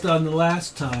 passed on the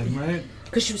last time, right?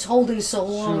 Because she was holding so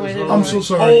long. was I didn't I'm know. so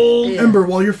sorry. Hold. Yeah. Ember,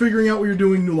 while you're figuring out what you're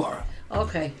doing, Nulara.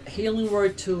 Okay, healing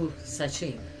word to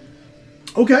Sashim.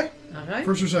 Okay. Okay?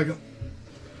 First or second?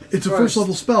 It's a First. first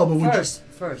level spell, but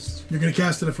First. you're going to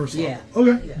cast it at first level. Yeah.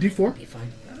 Okay. Yeah. D4. Be fine.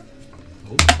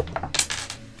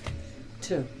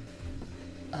 2.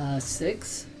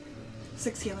 6.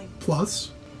 6 healing.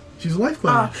 Plus. She's a life Oh,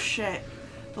 cleric. shit.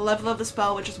 The level of the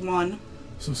spell, which is 1.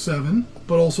 So 7,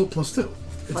 but also plus 2.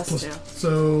 It's Plus 2.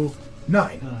 So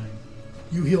 9. 9.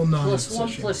 You heal 9. Plus 1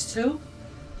 Sashim. plus 2.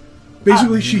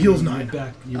 Basically, she heals You're 9.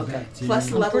 back. You're Okay. back to Plus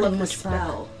you. the level of pretty the much back.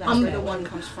 spell. That's I'm- where the 1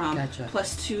 comes from. Gotcha.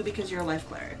 Plus 2 because you're a life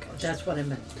cleric. That's what I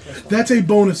meant. That's what- That's a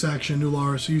bonus action,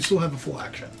 Nulara, so you still have a full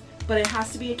action. But it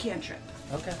has to be a cantrip.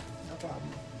 Okay, no problem.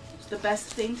 So the best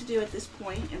thing to do at this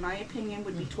point, in my opinion,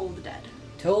 would be Toll the Dead.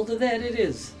 Told her that it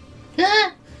is.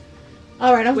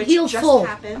 Alright, I'm Which healed just full.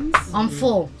 happens. I'm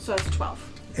full. So it's 12.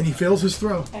 And he fails his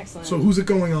throw. Excellent. So who's it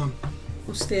going on?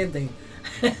 Who's standing?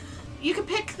 You can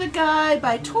pick the guy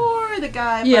by Tor, the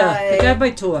guy Yeah, by... the guy by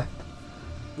tour.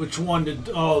 Which one did?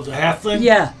 Oh, the halfling?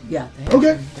 Yeah.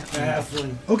 Okay. The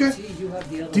halfling. Okay. See, you have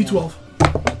the other D12. one.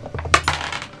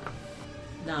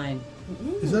 9.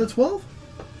 Is that a 12?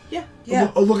 Yeah. Yeah.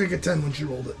 It'll look like a 10 when she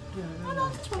rolled it. Oh, no,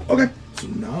 that's 12. Okay. So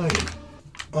 9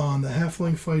 on the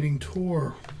halfling fighting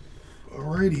tour.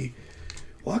 Alrighty.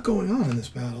 A lot going on in this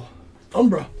battle.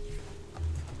 Umbra.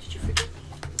 Did you forget?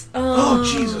 Oh,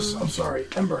 Jesus. I'm sorry.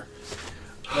 Ember.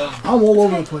 I'm all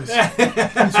over the place.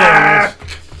 I'm sorry,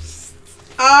 guys.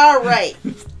 All right.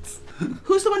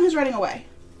 Who's the one who's running away?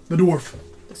 The dwarf.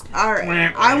 All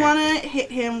right. I want to hit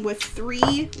him with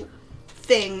 3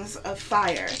 things of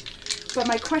fire. But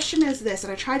my question is this,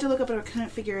 and I tried to look up but I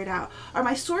couldn't figure it out. Are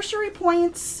my sorcery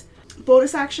points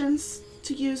bonus actions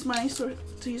to use my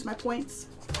points?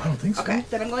 I don't think so. Okay,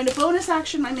 then I'm going to bonus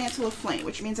action my Mantle of Flame,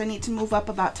 which means I need to move up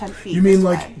about 10 feet. You mean this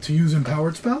like way. to use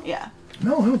empowered spell? Yeah.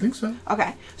 No, I don't think so.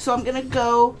 Okay, so I'm going to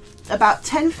go about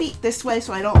 10 feet this way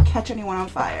so I don't catch anyone on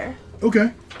fire.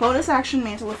 Okay. Bonus action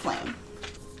Mantle of Flame.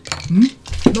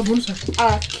 No bonus action.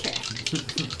 Okay.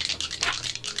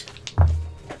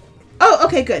 Oh,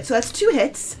 Okay, good. So that's 2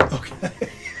 hits. Okay.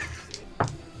 I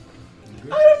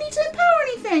don't need to empower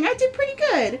anything. I did pretty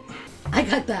good. I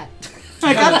got that.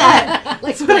 I got that.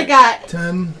 That's what I got.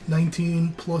 10,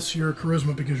 19 plus your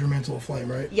charisma because you're Mantle of Flame,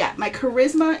 right? Yeah, my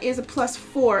charisma is a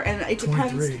 +4, and it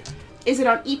depends. 23. Is it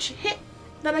on each hit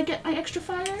that I get my extra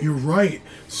fire? You're right.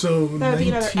 So That would be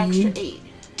another 19, extra 8.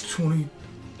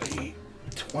 28,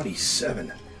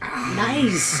 27.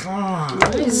 Nice.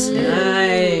 Nice.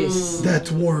 That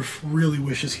dwarf really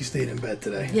wishes he stayed in bed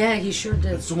today. Yeah, he sure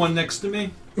did. It's the one next to me.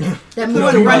 That The movie.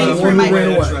 one running the through one my who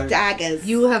ran away. Right. daggers.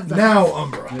 You have the. Now,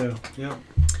 Umbra. Yeah. Yeah.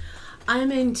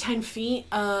 I'm in 10 feet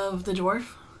of the dwarf.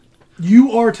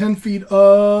 You are 10 feet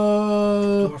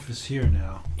Dwarf is here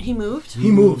now. He moved.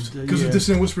 He moved because Yeah. of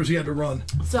Dissonant Whispers. He had to run.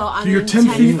 So I'm you're in 10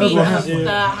 10 feet feet of the of halfling.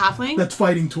 the halfling. That's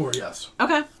fighting Tor, yes.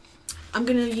 Okay. I'm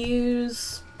going to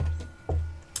use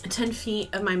 10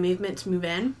 feet of my movement to move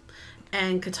in.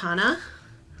 And katana.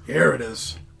 Here it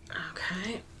is.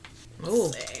 Okay.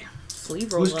 Oh,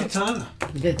 Sleeve roll Who's up. Katana?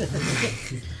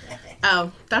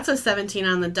 Oh, that's a 17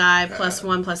 on the die, plus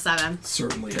 1 plus 7.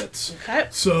 Certainly hits. Okay.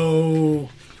 So,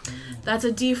 That's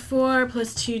a d4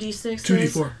 plus 2d6.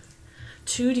 2d4.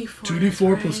 2d4.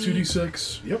 2d4 plus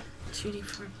 2d6. Yep.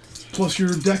 2d4 plus 2. Plus your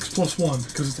dex plus 1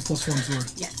 because it's a plus 1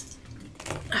 sword. Yes.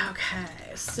 Okay,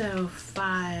 so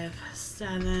 5,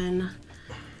 7,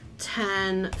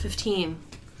 10, 15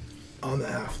 On the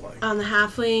halfling. on the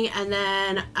halfling, and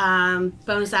then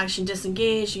bonus action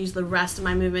disengage, use the rest of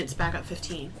my movement to back up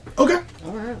 15. Okay.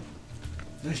 all right.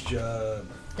 Nice job.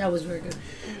 That was very good.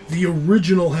 The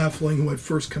original halfling who had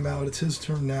first come out, it's his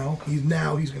turn now. He's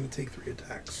going to take 3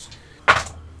 attacks.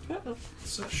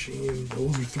 Sashim,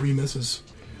 those are 3 misses.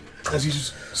 As he's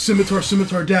just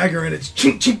scimitar, dagger, and it's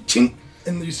chink, chink, chink.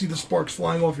 And you see the sparks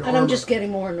flying off your And armor. I'm just getting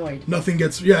more annoyed. Nothing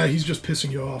gets, he's just pissing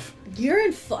you off. You're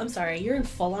in full, I'm sorry, you're in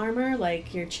full armor,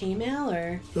 like your chainmail,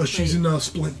 or? She's in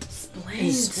splint.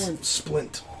 Splint.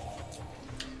 Splint.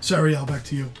 Sariel, back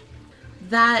to you.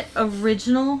 That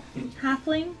original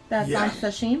halfling that's Yeah. on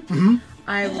Sashim, Mm-hmm.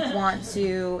 I want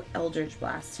to Eldritch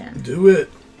Blast him. Do it.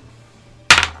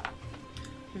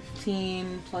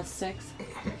 15 plus 6.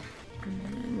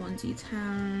 And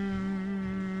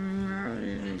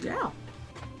 1d10. Yeah.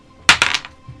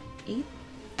 8.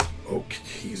 Okay,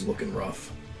 he's looking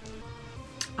rough.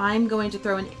 I'm going to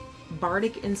throw an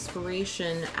Bardic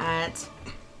Inspiration at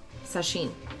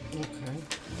Sashim. Okay.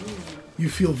 You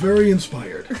feel very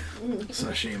inspired,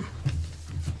 Sashim.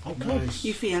 Nice.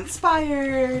 You feel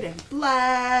inspired and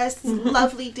blessed.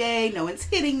 Lovely day. No one's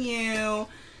hitting you.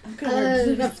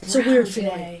 It's a weird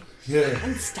feeling. Yeah.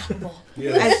 Unstoppable.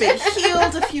 Yeah. I've been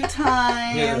healed a few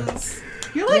times.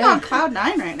 You're like on cloud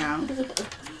 9 right now.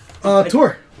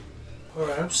 Tor. All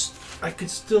right. I could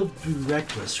still do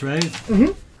reckless, right?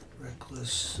 Mm-hmm.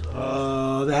 Reckless.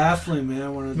 The halfling man. I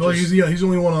want to. Well, he's the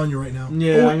only one on you right now.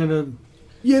 Yeah, Oh, I'm gonna.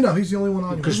 yeah, no, he's the only one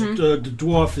on you. Because the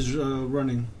dwarf is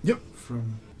running. Yep.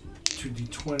 From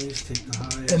 2d20s, take the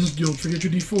highest. And you'll forget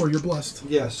your d4. You're blessed,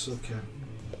 Yes. Okay.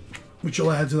 which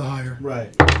you'll add to the higher.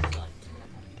 Right.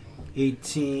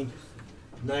 18,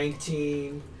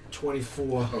 19,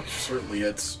 24. Oh, certainly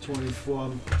it's.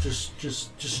 24. Just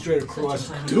straight across.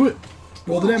 Do it.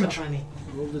 Roll the damage. Honey.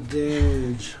 Roll the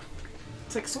damage.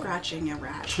 It's like scratching a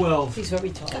rat. 12. He's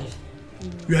very tall.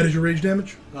 You added your rage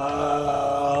damage?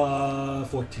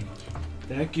 14.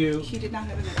 Thank you. He did not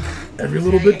have another one. Every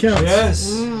little bit counts.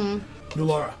 Yes.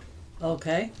 Nulara.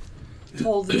 Okay.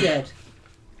 Toll the dead.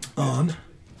 On.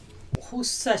 Who's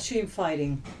Sashim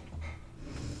fighting?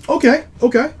 Okay. The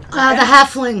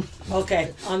halfling.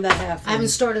 Okay, on the half. I haven't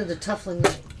started the toughlin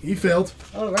yet. He failed.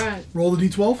 All right. Roll the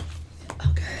d12.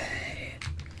 Okay.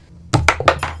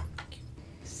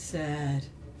 Sad.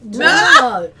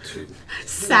 No.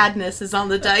 Sadness is on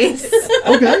the dice.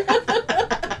 Okay.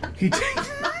 He takes.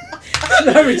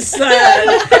 Very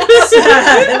sad.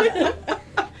 Sad.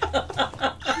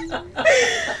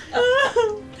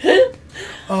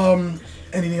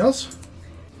 Anything else?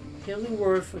 Healing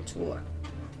word for Tor.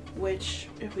 Which,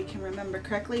 if we can remember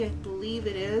correctly, I believe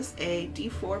it is a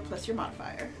d4 plus your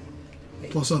modifier.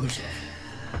 Plus other stuff.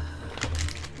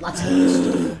 Lots of good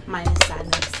stuff. Minus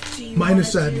sadness. Do you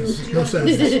Minus wanna sadness. do- do you No wanna do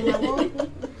sadness. this level?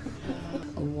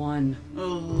 A 1.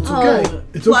 It's okay.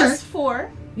 It's okay. Plus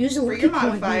 4 Use a for lucky your point.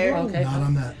 modifier. Okay. Not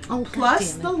on that. Oh,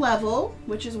 Plus God the damn level,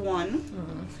 which is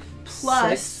 1.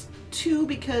 Plus 2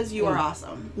 because you are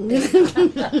awesome.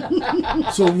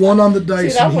 So 1 on the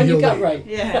dice See, that and he one you healed got 8. right.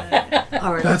 Yeah. it.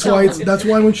 All right. That's why that's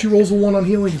why when she rolls a 1 on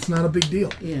healing, it's not a big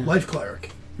deal. Yeah. Life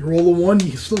cleric. You roll a 1,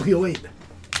 you still heal 8.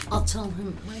 I'll tell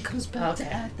him when it comes back Okay.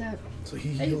 to add that. So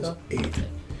he There you heals go. 8.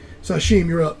 Sashim,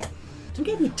 you're up. I'm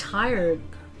getting tired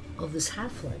of this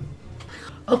halfling.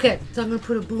 Okay, so I'm gonna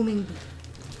put a booming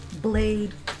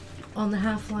blade on the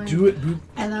halfling. Do it. And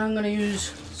then I'm gonna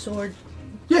use sword.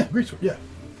 Yeah, great sword. Yeah.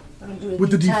 I'm doing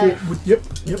With the D4. D4. Yep.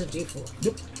 With the D4.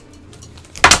 Yep.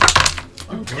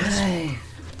 Okay.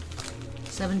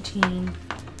 17,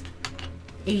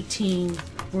 18.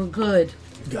 We're good.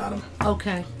 Got him.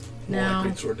 Okay. Now,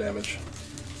 Great sword damage.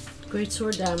 great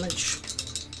sword damage.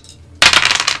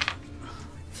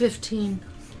 15.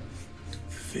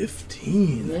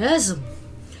 15. Yes.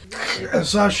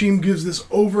 As Sashim gives this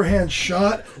overhand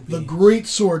shot, the great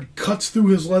sword cuts through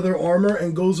his leather armor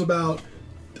and goes about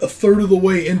a third of the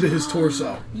way into his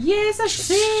torso. Yes, I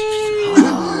see.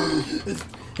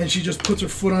 And she just puts her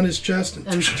foot on his chest and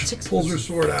pulls her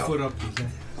sword out. Foot up.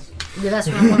 Yeah, that's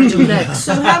what I want to do next.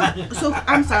 So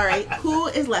I'm sorry. Who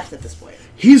is left at this point?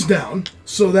 He's down,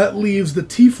 so that leaves the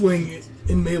tiefling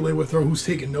in melee with her who's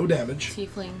taken no damage.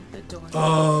 Tiefling the door.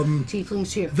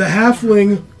 Tiefling's here. The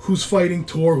halfling who's fighting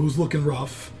Tor, who's looking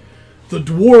rough. The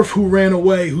dwarf who ran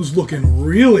away, who's looking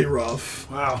really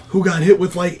rough. Wow. Who got hit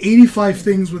with like 85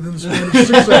 things within the span of 6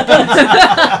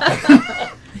 seconds.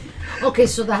 Okay,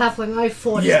 so the halfling I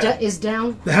fought Yeah. is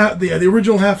down? The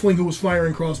original halfling who was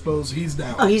firing crossbows, he's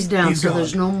down. Oh, he's down, so gone.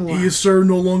 there's no more. He is, sir,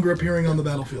 no longer appearing on the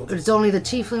battlefield. But it's only the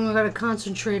tiefling we gotta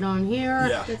concentrate on here.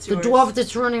 Yeah. That's The yours. dwarf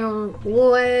that's running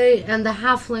away, and the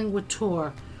halfling with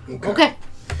Tor. Okay.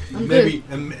 I'm Maybe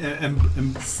good.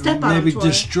 and Step on maybe him, Tor.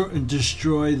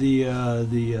 destroy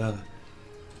the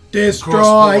Destroy!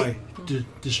 crossbow.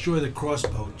 Destroy the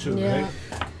crossbow too, Yeah. right?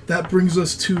 That brings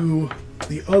us to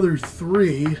the other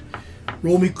 3.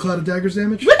 Roll me Cloud of Daggers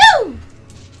damage.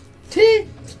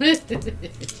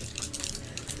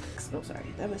 Oh, sorry.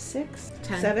 That was 6,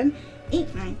 10. 7,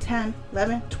 8, 9, 10,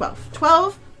 11, 12.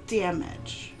 12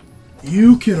 damage.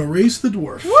 You can erase the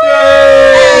dwarf.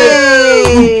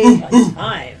 Hey!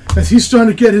 Time. As he's trying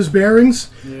to get his bearings,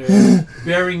 Yeah.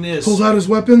 Bearing this. pulls out his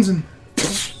weapons and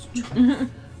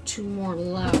 2 more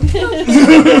left.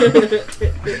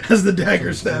 has the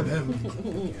dagger stab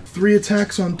him. 3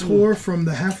 attacks on Tor from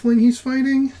the halfling he's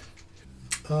fighting.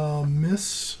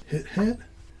 Miss, hit,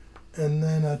 and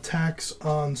then attacks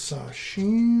on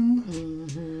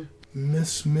Sashim.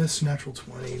 Miss, natural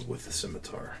 20 with the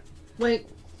scimitar. Wait.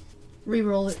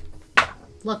 Reroll it.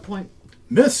 Luck point.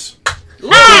 Miss.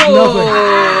 Nice.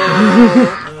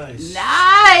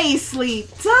 Nicely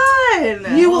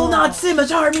done. You will not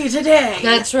scimitar me today.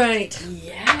 That's right.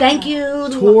 Yeah. Thank you.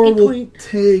 The Tor lucky will point.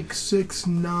 take 6,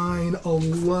 9,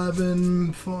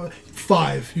 11,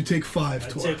 5. You take 5, I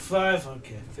Tor. take 5.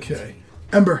 Okay. 15. Okay.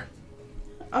 Ember.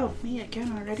 Oh, me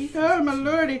again already? Oh, my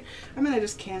lordy. I'm gonna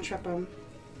just cantrip him.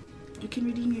 You can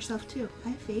redeem yourself too. I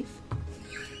have faith.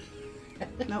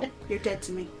 Nope, you're dead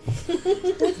to me.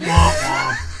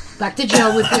 Back to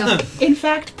jail with you. In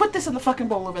fact, put this in the fucking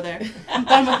bowl over there. I'm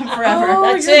done with him forever.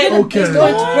 That's it. Okay. He's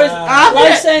going to prison. Ah,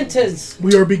 Life sentence.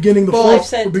 We are beginning the Life fourth. We're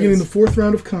sentence. beginning the 4th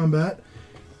round of combat.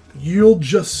 You'll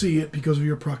just see it because of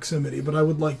your proximity, but I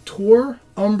would like Tor,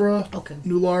 Umbra, Okay.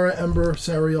 Nulara, Ember,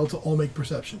 Sariel to all make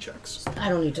perception checks. I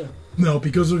don't need to. No,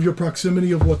 because of your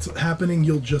proximity of what's happening,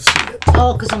 you'll just see it.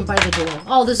 Oh, because I'm by the door.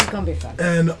 Oh, this is going to be fun.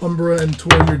 And Umbra and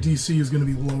Tor, your DC is going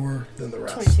to be lower than the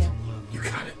rest. 22. You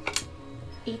got it.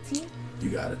 18? You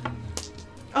got it.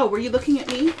 Oh, were you looking at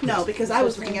me? No, because I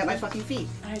was looking at my fucking feet.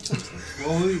 I had 22.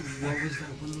 What was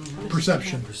that one?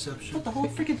 Perception. Perception. The whole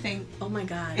freaking thing. Oh my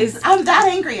god. I'm that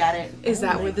angry at it. Is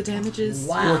that where the damage is?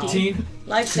 Wow. 14.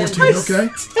 Life 14, sentence.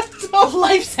 okay?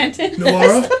 Life sentence.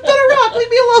 Nulara, Put a rock, leave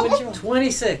me alone.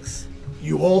 26.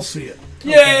 you all see it.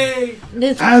 Yay!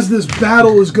 As this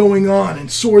battle is going on and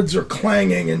swords are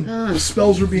clanging and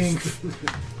spells are being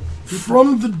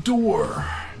from the door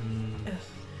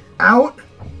out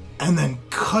and then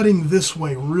cutting this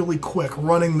way really quick,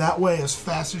 running that way as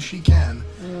fast as she can.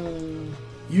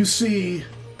 You see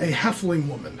a halfling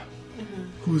woman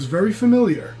who is very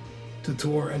familiar to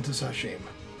Tor and to Sashim,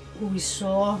 Who we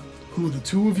saw. who the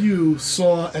two of you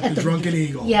saw at the Drunken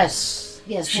Eagle. Yes.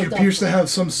 Yes. She with appears the- to have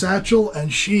some satchel,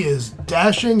 and she is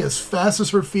dashing as fast as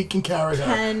her feet can carry her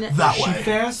that Is she way.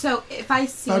 fast? So if I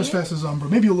see Not as it, fast as Umbra.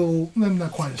 Maybe a little,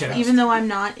 not quite as fast. even though I'm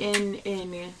not in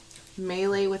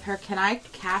melee with her, can I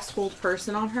cast Hold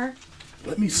Person on her?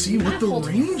 Let me see what the Hold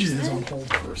range is person. on Hold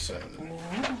Person.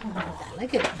 I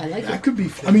like it. I like That it. could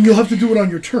be. I mean, you'll have to do it on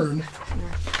your turn,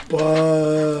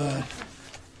 but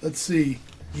let's see.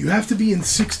 You have to be in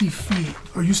 60 feet.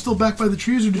 Are you still back by the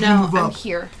trees, or did you No, move I'm up?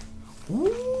 here.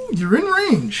 Ooh, you're in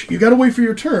range. You got to wait for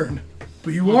your turn,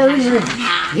 but you are in range.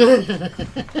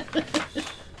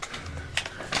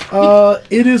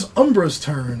 It is Umbra's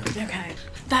turn. Okay.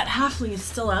 That halfling is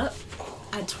still up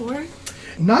at Tor.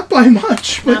 Not by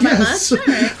much, but Not by yes. much?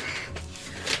 Alright.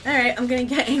 Alright, I'm gonna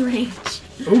get a range.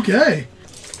 Okay.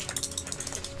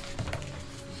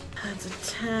 That's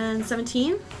a 10,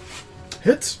 17.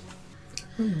 Hits.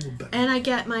 And I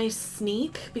get my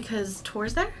sneak because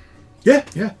Tor's there? Yeah.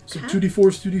 So Okay.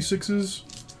 2d4s, 2d6s.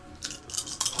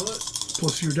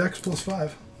 Plus your dex, plus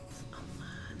 5.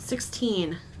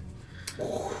 16.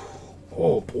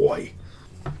 Oh, boy.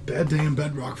 Bad day in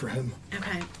bedrock for him.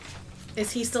 Okay.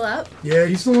 Is he still up? Yeah,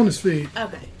 he's still on his feet.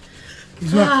 Okay.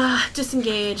 He's not...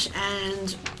 Disengage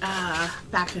and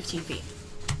back 15 feet.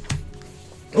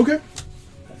 Okay.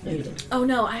 Oh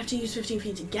no, I have to use 15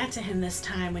 feet to get to him this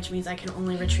time, which means I can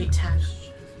only retreat 10.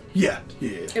 Yeah.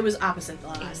 It was opposite the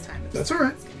last time. That's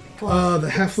alright. The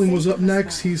halfling was up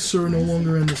next. He's Sir no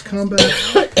longer in this combat.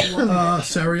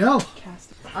 Sariel.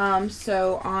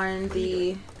 So on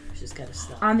the She's got to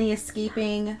stop. on the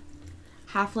escaping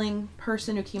halfling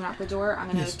person who came out the door, I'm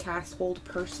gonna Yes. cast Hold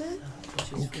Person.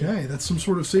 Okay, that's some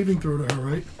sort of saving throw to her,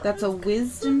 right? That's a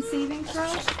Wisdom saving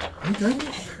throw. Okay.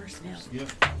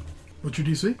 What's your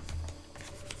DC?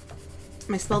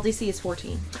 My spell DC is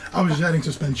 14. I was just adding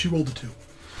suspense. She rolled a 2.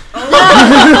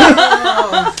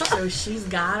 Oh, so she's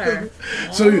got her.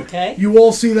 So okay. you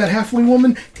all see that halfling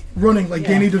woman running like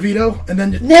Danny DeVito, and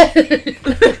then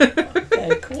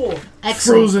Okay, cool. Excellent.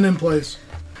 frozen in place.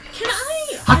 Can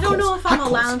I? Hot I don't know calls, if I'm hot calls.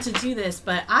 allowed to do this,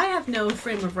 but I have no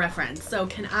frame of reference. So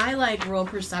can I like roll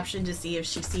perception to see if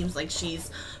she seems like she's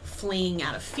fleeing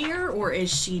out of fear, or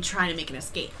is she trying to make an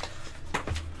escape?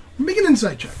 Make an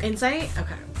insight check. Insight?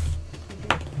 Okay.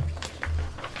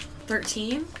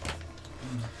 13?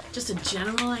 Just a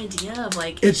general idea of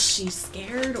like, It's- is she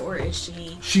scared or is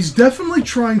she... She's definitely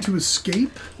trying to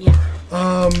escape. Yeah.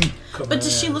 Come But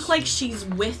does she on. look like she's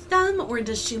with them or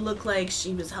does she look like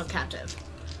she was held captive?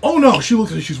 Oh no, she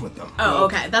looks like she's with them. Oh,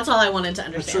 okay. That's all I wanted to That's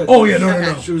understand. right. Oh yeah, no.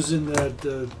 Okay. She was in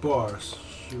that bar.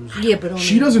 She was. Yeah, but only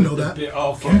She doesn't know that.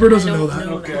 Oh, okay. Umber doesn't I know don't that.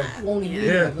 know Okay. that. only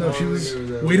Yeah, no, she was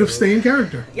Yeah, way to stay in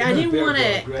character. Yeah, I didn't Bear want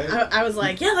to... dog, right? I was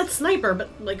like, yeah, let's sniper, but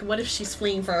like, what if she's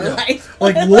fleeing for her Yeah. life?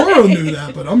 Like Laura knew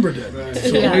that, but Umber did. Right. So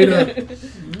Yeah.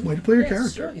 way to play your Yeah, character.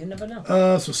 sure, you never know.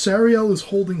 So Sariel is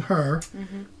holding her.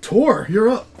 Tor, you're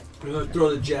up. We're gonna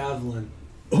throw the javelin.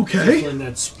 Okay. In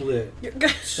that split.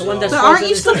 The one that's So aren't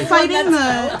you frozen still is- fighting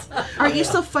the? Aren't you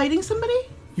still fighting somebody?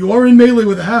 You are in melee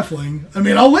with a halfling. I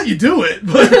mean, I'll let you do it,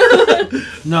 but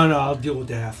No, I'll deal with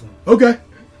the halfling. okay.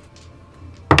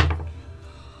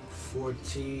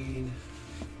 14,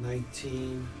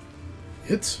 19,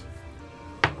 Hits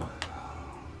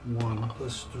 1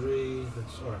 plus 3.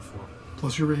 That's all right. 4.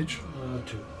 plus your rage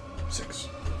 2. 6.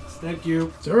 Thank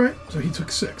you. It's all right. So he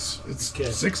took 6. It's Okay.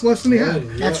 6 less than he had.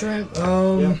 That's right.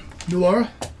 Yeah. Nulara,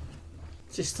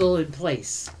 She's still in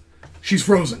place. she's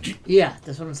frozen. Yeah,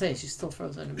 that's what I'm saying. She's still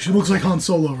frozen. She looks like Han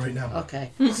Solo right now.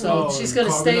 Okay, so Oh, she's gonna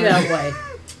carving stay on that it. way.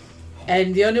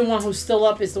 And the only one who's still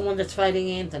up is the one that's fighting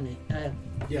Anthony.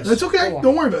 Yes. That's okay. Tor.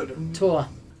 Don't worry about it. Tor.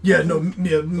 Yeah, no,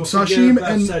 yeah. Don't forget Sashim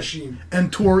about and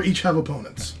Sashim. Tor each have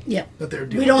opponents Yeah. that they're We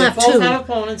dealing. don't They have both two. have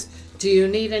opponents. Do you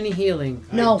need any healing?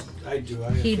 No. I do. I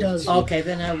have He does. 15. Okay,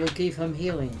 then I will give him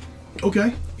healing.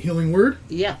 Okay. Healing word.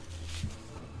 Yeah.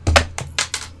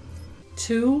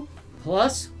 2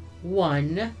 plus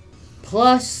 1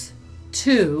 plus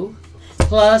 2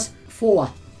 plus 4.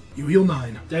 You heal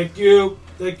 9. Thank you.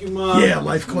 Thank you, Mom. Yeah,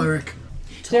 life cleric.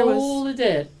 There was- Totally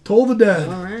dead. Toll the dead.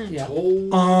 All right. Yeah.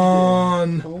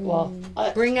 On Well,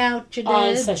 Bring out your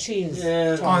on dead. Sashim's.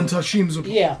 Yeah. on Tashim's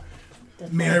opponent. Yeah.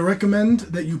 May I recommend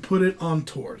that you put it on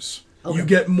Tor's? Okay. You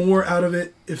get more out of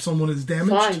it if someone is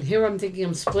damaged. Fine. Here I'm thinking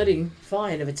I'm splitting.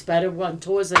 Fine. If it's better on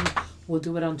Tor's, then we'll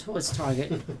do it on Tor's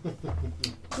target.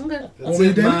 Okay. That's Only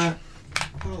it, damage? Ma.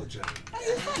 Apologize.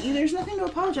 There's nothing to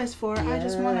apologize for. I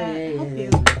just want to help you.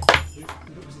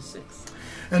 It was a 6.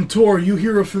 And Tor, you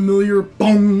hear a familiar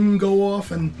bong go off,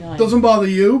 and Nice. doesn't bother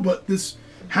you, but this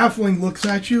halfling looks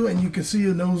at you, and you can see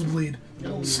a nosebleed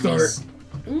start.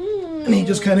 And he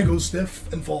just kind of goes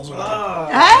stiff and falls over.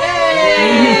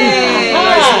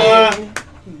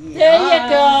 There you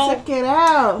go. Check it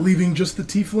out. Leaving just the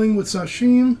tiefling with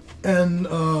Sashim and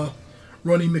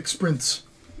Runny McSprints.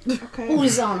 Okay. Who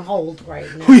is on hold right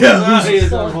now? Oh, yeah, Ah, he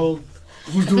is on hold.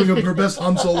 who's doing her best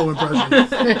Han Solo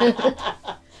impression.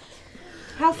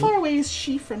 How far away is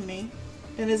she from me?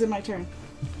 And is it my turn?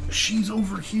 She's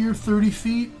over here 30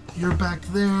 feet. You're back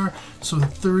there. So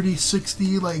 30,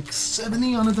 60, like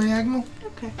 70 on a diagonal.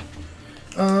 Okay.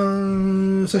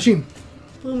 Sashim.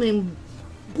 Blooming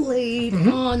blade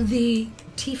on the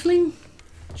tiefling.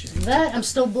 That I'm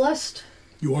still blessed.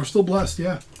 You are still blessed,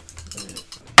 yeah.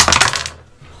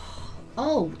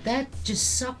 Oh, that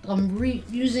just sucked. I'm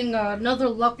using another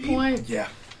luck point Yeah.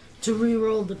 to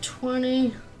reroll the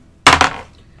 20.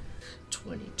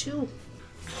 22.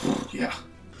 Yeah.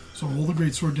 So roll the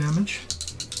greatsword damage.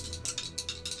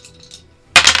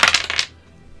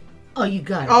 Oh, you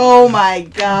got it. Oh my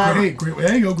god. Great.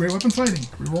 There you go. Great weapon fighting.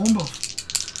 Reroll them both.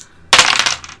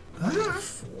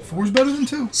 4's better than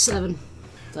 2. 7.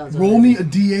 Sounds Roll amazing.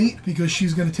 me a d8 because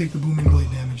she's going to take the booming blade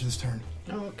damage this turn.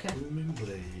 Okay. Booming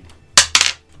blade.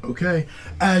 Okay.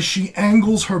 As she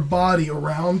angles her body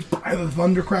around, the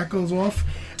thundercrack goes off,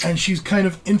 and she's kind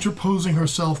of interposing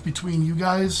herself between you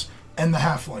guys and the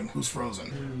halfling who's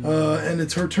frozen. And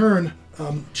it's her turn.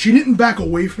 She didn't back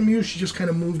away from you. She just kind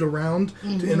of moved around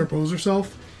to interpose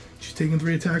herself. She's taking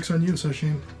 3 attacks on you,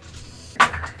 Sashim.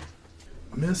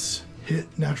 Miss,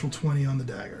 hit, natural 20 on the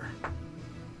dagger.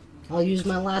 I'll use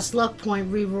my last luck point,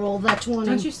 re-roll that 20.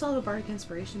 Don't you still have a bardic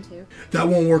inspiration too? That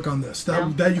won't work on this. No?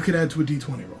 That you could add to a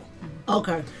d20 roll.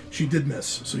 Okay. She did miss,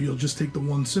 so you'll just take the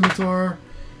 1 scimitar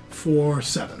for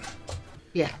 7.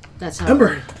 Yeah, that's how.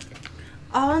 Ember.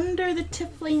 Under the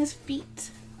tiefling's feet,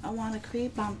 I want to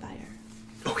create bonfire.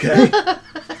 Okay.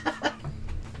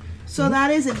 So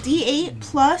that is a D8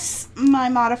 plus my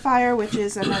modifier, which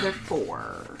is another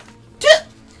 4.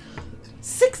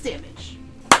 6 damage.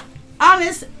 On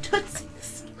his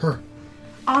tootsies. Her.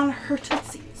 On her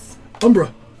tootsies.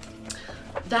 Umbra.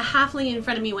 The halfling in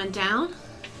front of me went down.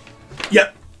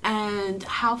 Yep. And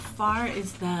how far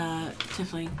is the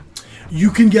tiefling? You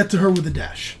can get to her with a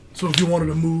dash. So if you wanted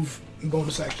to move and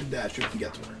bonus action dash, you can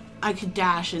get to her. I could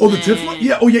dash and Oh, the then... Tiflin?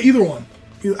 Yeah. Oh, yeah. Either one.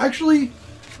 Actually,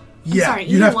 yeah. Sorry,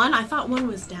 you'd either have- one? I thought one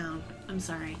was down. I'm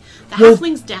sorry. The Well,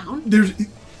 halfling's down. There's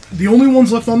the only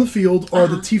ones left on the field are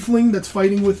the tiefling that's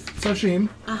fighting with Sashim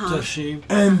Sashim.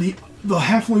 and the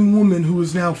halfling woman who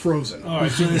is now frozen. All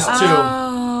right, so there's 2.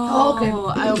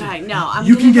 Oh, okay. No, I'm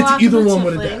You gonna can go get to after either the one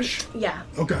with a tiefling. dash. Yeah,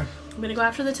 Okay. I'm gonna go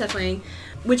after the tiefling,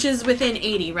 which is within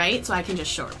 80, right? So I can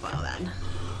just short bow then.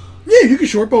 Yeah, you can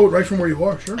short bow it right from where you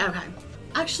are. Sure. Okay.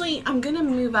 Actually, I'm gonna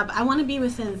move up. I want to be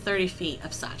within 30 feet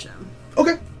of Sachem.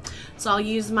 Okay. So I'll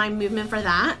use my movement for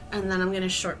that, and then I'm gonna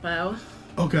short bow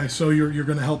Okay. So you're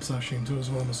gonna help Sashim too, as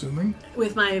well. I'm assuming.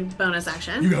 with my bonus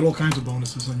action. You got all kinds of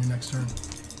bonuses on your next turn.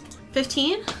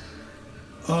 15.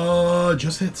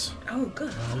 Just hits. Oh,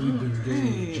 good. We've been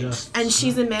getting just. And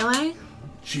she's in melee.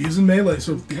 She is in melee,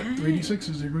 so yeah,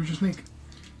 3d6s. There goes your sneak.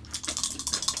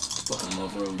 Fucking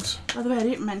love rogues. By the way, I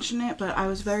didn't mention it, but I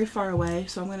was very far away,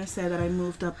 so I'm going to say that I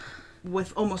moved up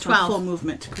with almost my 12. full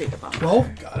movement to create the bomb.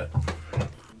 12? Got it.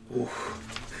 Oof.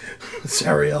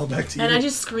 Sariel, back to you. And I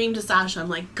just screamed to Sasha, I'm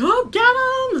like, go get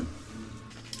him!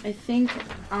 I think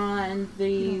on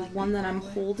the one that I'm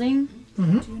holding,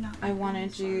 I want to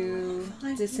do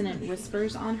dissonant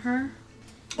whispers on her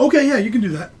Okay, yeah, you can do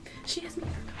that. She has me.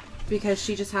 because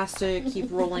she just has to keep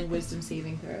rolling wisdom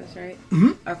saving throws, right?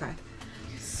 Mhm. Okay.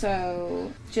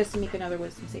 So just make another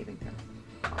wisdom saving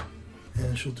throw.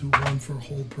 And she'll do 1 for a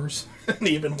whole person.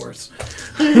 Even worse.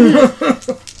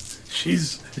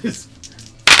 She's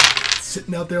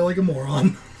sitting out there like a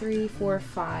moron. 3, 4,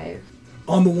 5.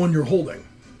 On the one you're holding.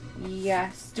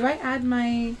 Yes. Do I add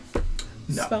my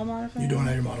No. spell modifier? You don't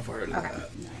have your modifier to do Okay.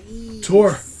 that.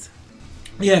 Tor.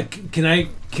 Yeah, can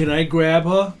I grab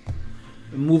her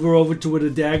and move her over to where the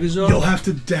daggers are? You'll have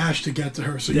to dash to get to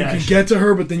her. So you Dash. can get to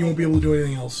her, but then you won't be able to do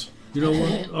anything else. You know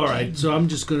what? All right, so I'm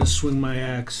just gonna swing my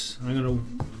axe. I'm gonna.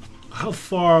 How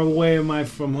far away am I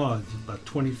from her? About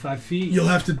 25 feet. You'll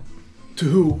have to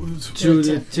who? To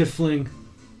the tiefling.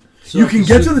 So You can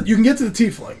get to the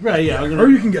tiefling. Right. Yeah. I'm gonna, Her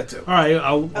you can get to. all right.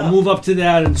 I'll move up to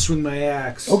that and swing my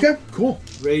axe. Okay, cool.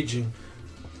 Raging.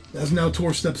 As now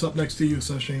Tor steps up next to you,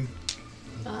 Sashim.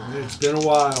 It's been a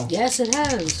while. Yes, it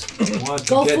has. Want to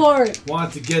Go get, for it.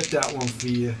 Want to get that one for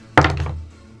you.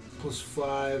 Plus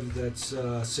 5. That's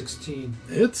 16.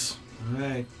 It's All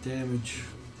right. Damage.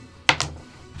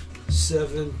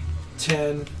 7,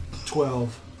 10,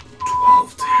 12.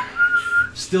 12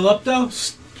 damage. Still up though?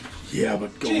 Yeah,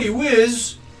 but go. Gee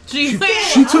whiz. She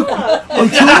took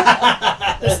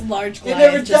This large You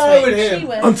Goliath never just die went, with him. "She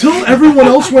will." until everyone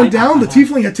else went down. The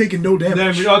tiefling had taken no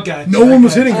damage. Okay. No one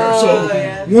was hitting her. So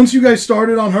yeah. once you guys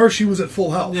started on her, she was at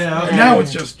full health. Yeah, And okay. now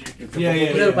it's just Yeah.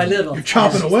 Little by little. You're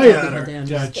chopping She's away not at her. getting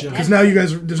Gotcha. because now you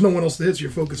guys there's no one else to hit, so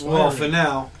you're focused Well, fire. for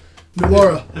now.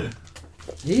 Laura,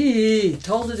 He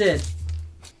told it in.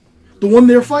 the one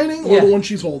they're fighting or Yeah. the one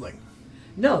she's holding?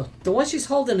 No, the one she's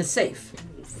holding is safe.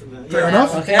 Fair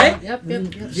enough. Okay? Yep.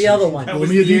 The other one. That Roll was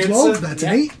me a the d12. answer? That's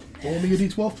Yeah. an 8. Roll me a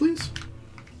d12, please.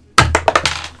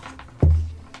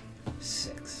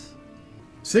 6.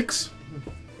 6.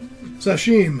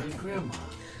 Sashim. Grandma.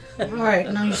 All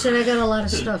right. Now you said I got a lot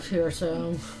of stuff here,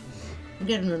 so I'm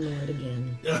getting annoyed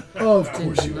again. Of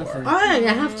course you are. All right,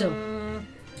 I have to.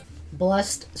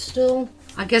 Blessed still.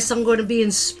 I guess I'm going to be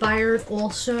inspired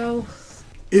also.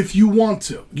 If you want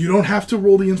to. You don't have to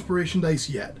roll the inspiration dice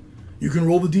yet. You can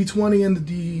roll the d20 and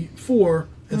the d4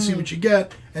 and see what you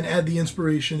get and add the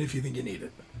inspiration if you think you need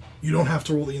it. You don't have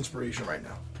to roll the inspiration right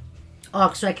now.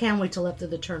 Oh, so I can't wait till after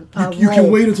the turn. You can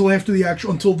wait until after the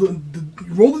actual, until the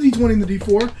you roll the d20 and the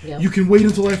d4. Yep. You can wait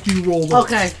until after you roll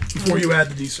those before you add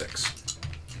the d6.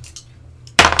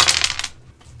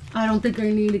 I don't think I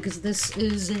need it because this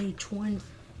is a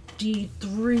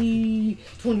 23,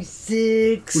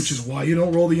 26. Which is why you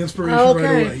don't roll the inspiration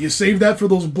right away. You save that for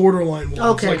those borderline ones.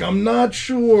 Okay. Like, I'm not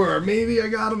sure. Maybe I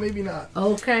got him, maybe not.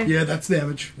 Okay. Yeah, that's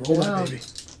damage. Roll that, baby.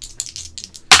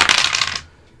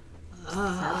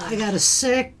 I got a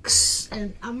 6,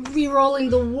 and I'm re-rolling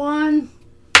the 1.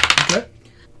 Okay.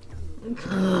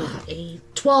 8,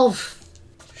 12.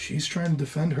 She's trying to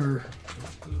defend her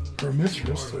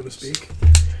mistress, so to speak.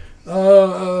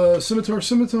 Scimitar,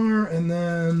 and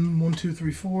then 1, 2,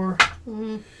 3, 4.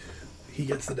 He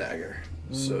gets the dagger.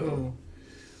 So,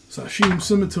 Sashim,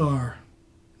 Scimitar,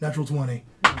 natural 20.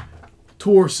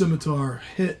 Tor, Scimitar,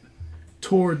 hit.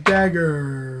 Tor,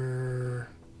 dagger,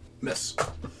 miss.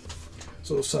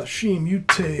 So, Sashim, you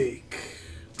take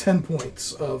 10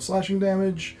 points of slashing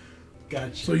damage.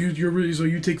 Gotcha. So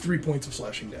you take 3 points of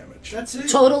slashing damage. That's it.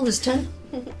 Total is 10.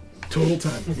 Total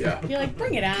 10. Yeah. You're like,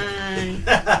 bring it on.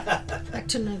 Back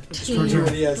to 19. Her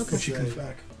turn. Yes, When she comes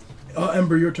back.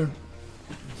 Ember, your turn.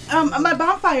 My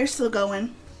bonfire's still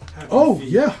going.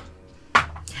 Yeah.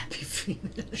 Happy feet.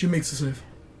 She makes a save.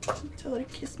 Tell her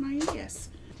to kiss my ass.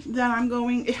 Then I'm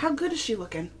going. How good is she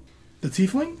looking? The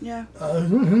tiefling? Yeah.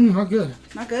 Not good.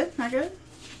 Not good. Not good.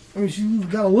 I mean, she's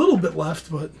got a little bit left,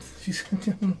 but she's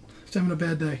having a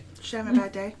bad day. She's having a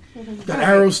bad day. Got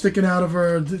arrows sticking out of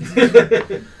her.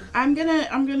 I'm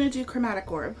gonna do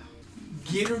chromatic orb.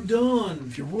 Get her done.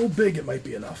 If you roll big, it might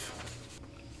be enough.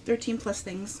 13 plus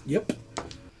things. Yep.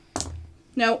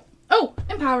 No. Oh,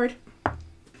 empowered.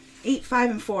 8, 5,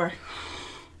 and 4.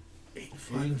 8,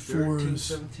 5, and 4 13, is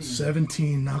 17.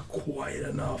 17. Not quite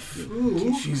enough.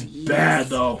 Ooh. She's bad,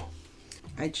 though.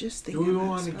 I just think. Do we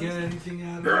want to get anything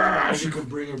out of her? She could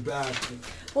bring her back.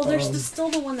 Well, there's still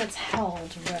the one that's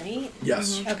held, right?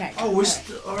 Yes. Okay. Oh,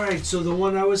 all right. So the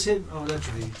one I was hitting. Oh, that's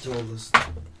right. You told us.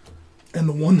 And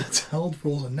the one that's held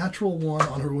rolls a natural 1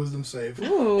 on her wisdom save.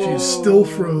 Ooh. She is still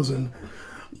frozen.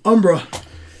 Umbra.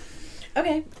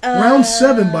 Okay. Round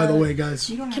 7, by the way, guys.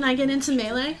 Can I get into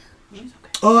melee?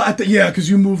 Because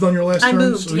you moved on your last I turn.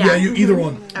 moved, So yeah. you either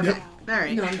one. Okay. Yep. All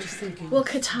right. No, I'm just thinking. Well,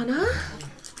 katana.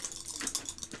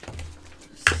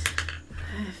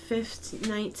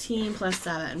 19 plus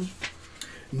 7.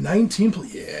 19,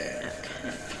 yeah.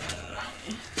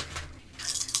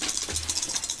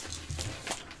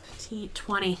 15,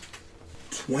 20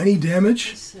 20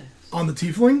 damage on the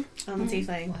tiefling. on the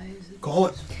tiefling. Call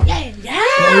it. Yeah.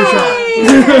 Call your shot.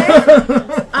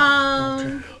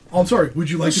 Oh, I'm sorry. Would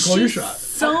you like to call your shot?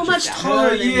 So much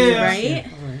taller than me, right?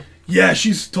 Yeah,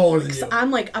 she's taller than you.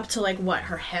 I'm like up to like what,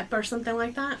 her hip or something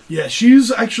like that? Yeah,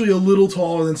 she's actually a little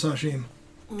taller than Sashim.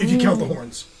 If you count the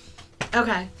horns.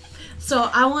 Okay. So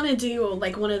I want to do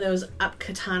like one of those up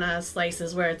katana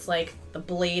slices where it's like the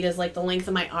blade is like the length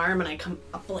of my arm and I come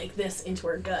up like this into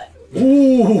her gut.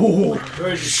 Ooh.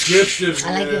 Very descriptive.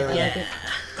 I like it. I like it.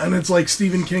 And it's like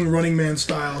Stephen King Running Man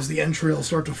style as the entrails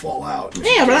start to fall out.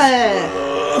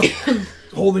 Yeah,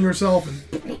 Holding herself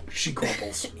and she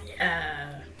crumples.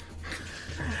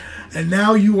 And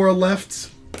now you are left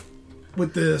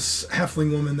with this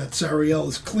halfling woman that Sariel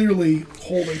is clearly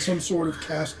holding some sort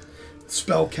of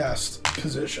spell cast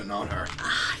position on her.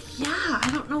 Yeah, I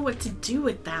don't know what to do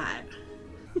with that.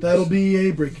 That'll be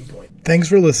a breaking point. Thanks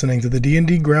for listening to the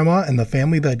D&D Grandma and the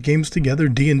Family That Games Together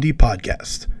D&D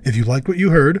podcast. If you liked what you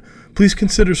heard, please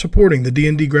consider supporting the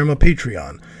D&D Grandma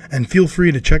Patreon, and feel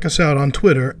free to check us out on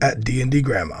Twitter at D&D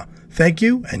Grandma. Thank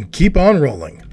you, and keep on rolling.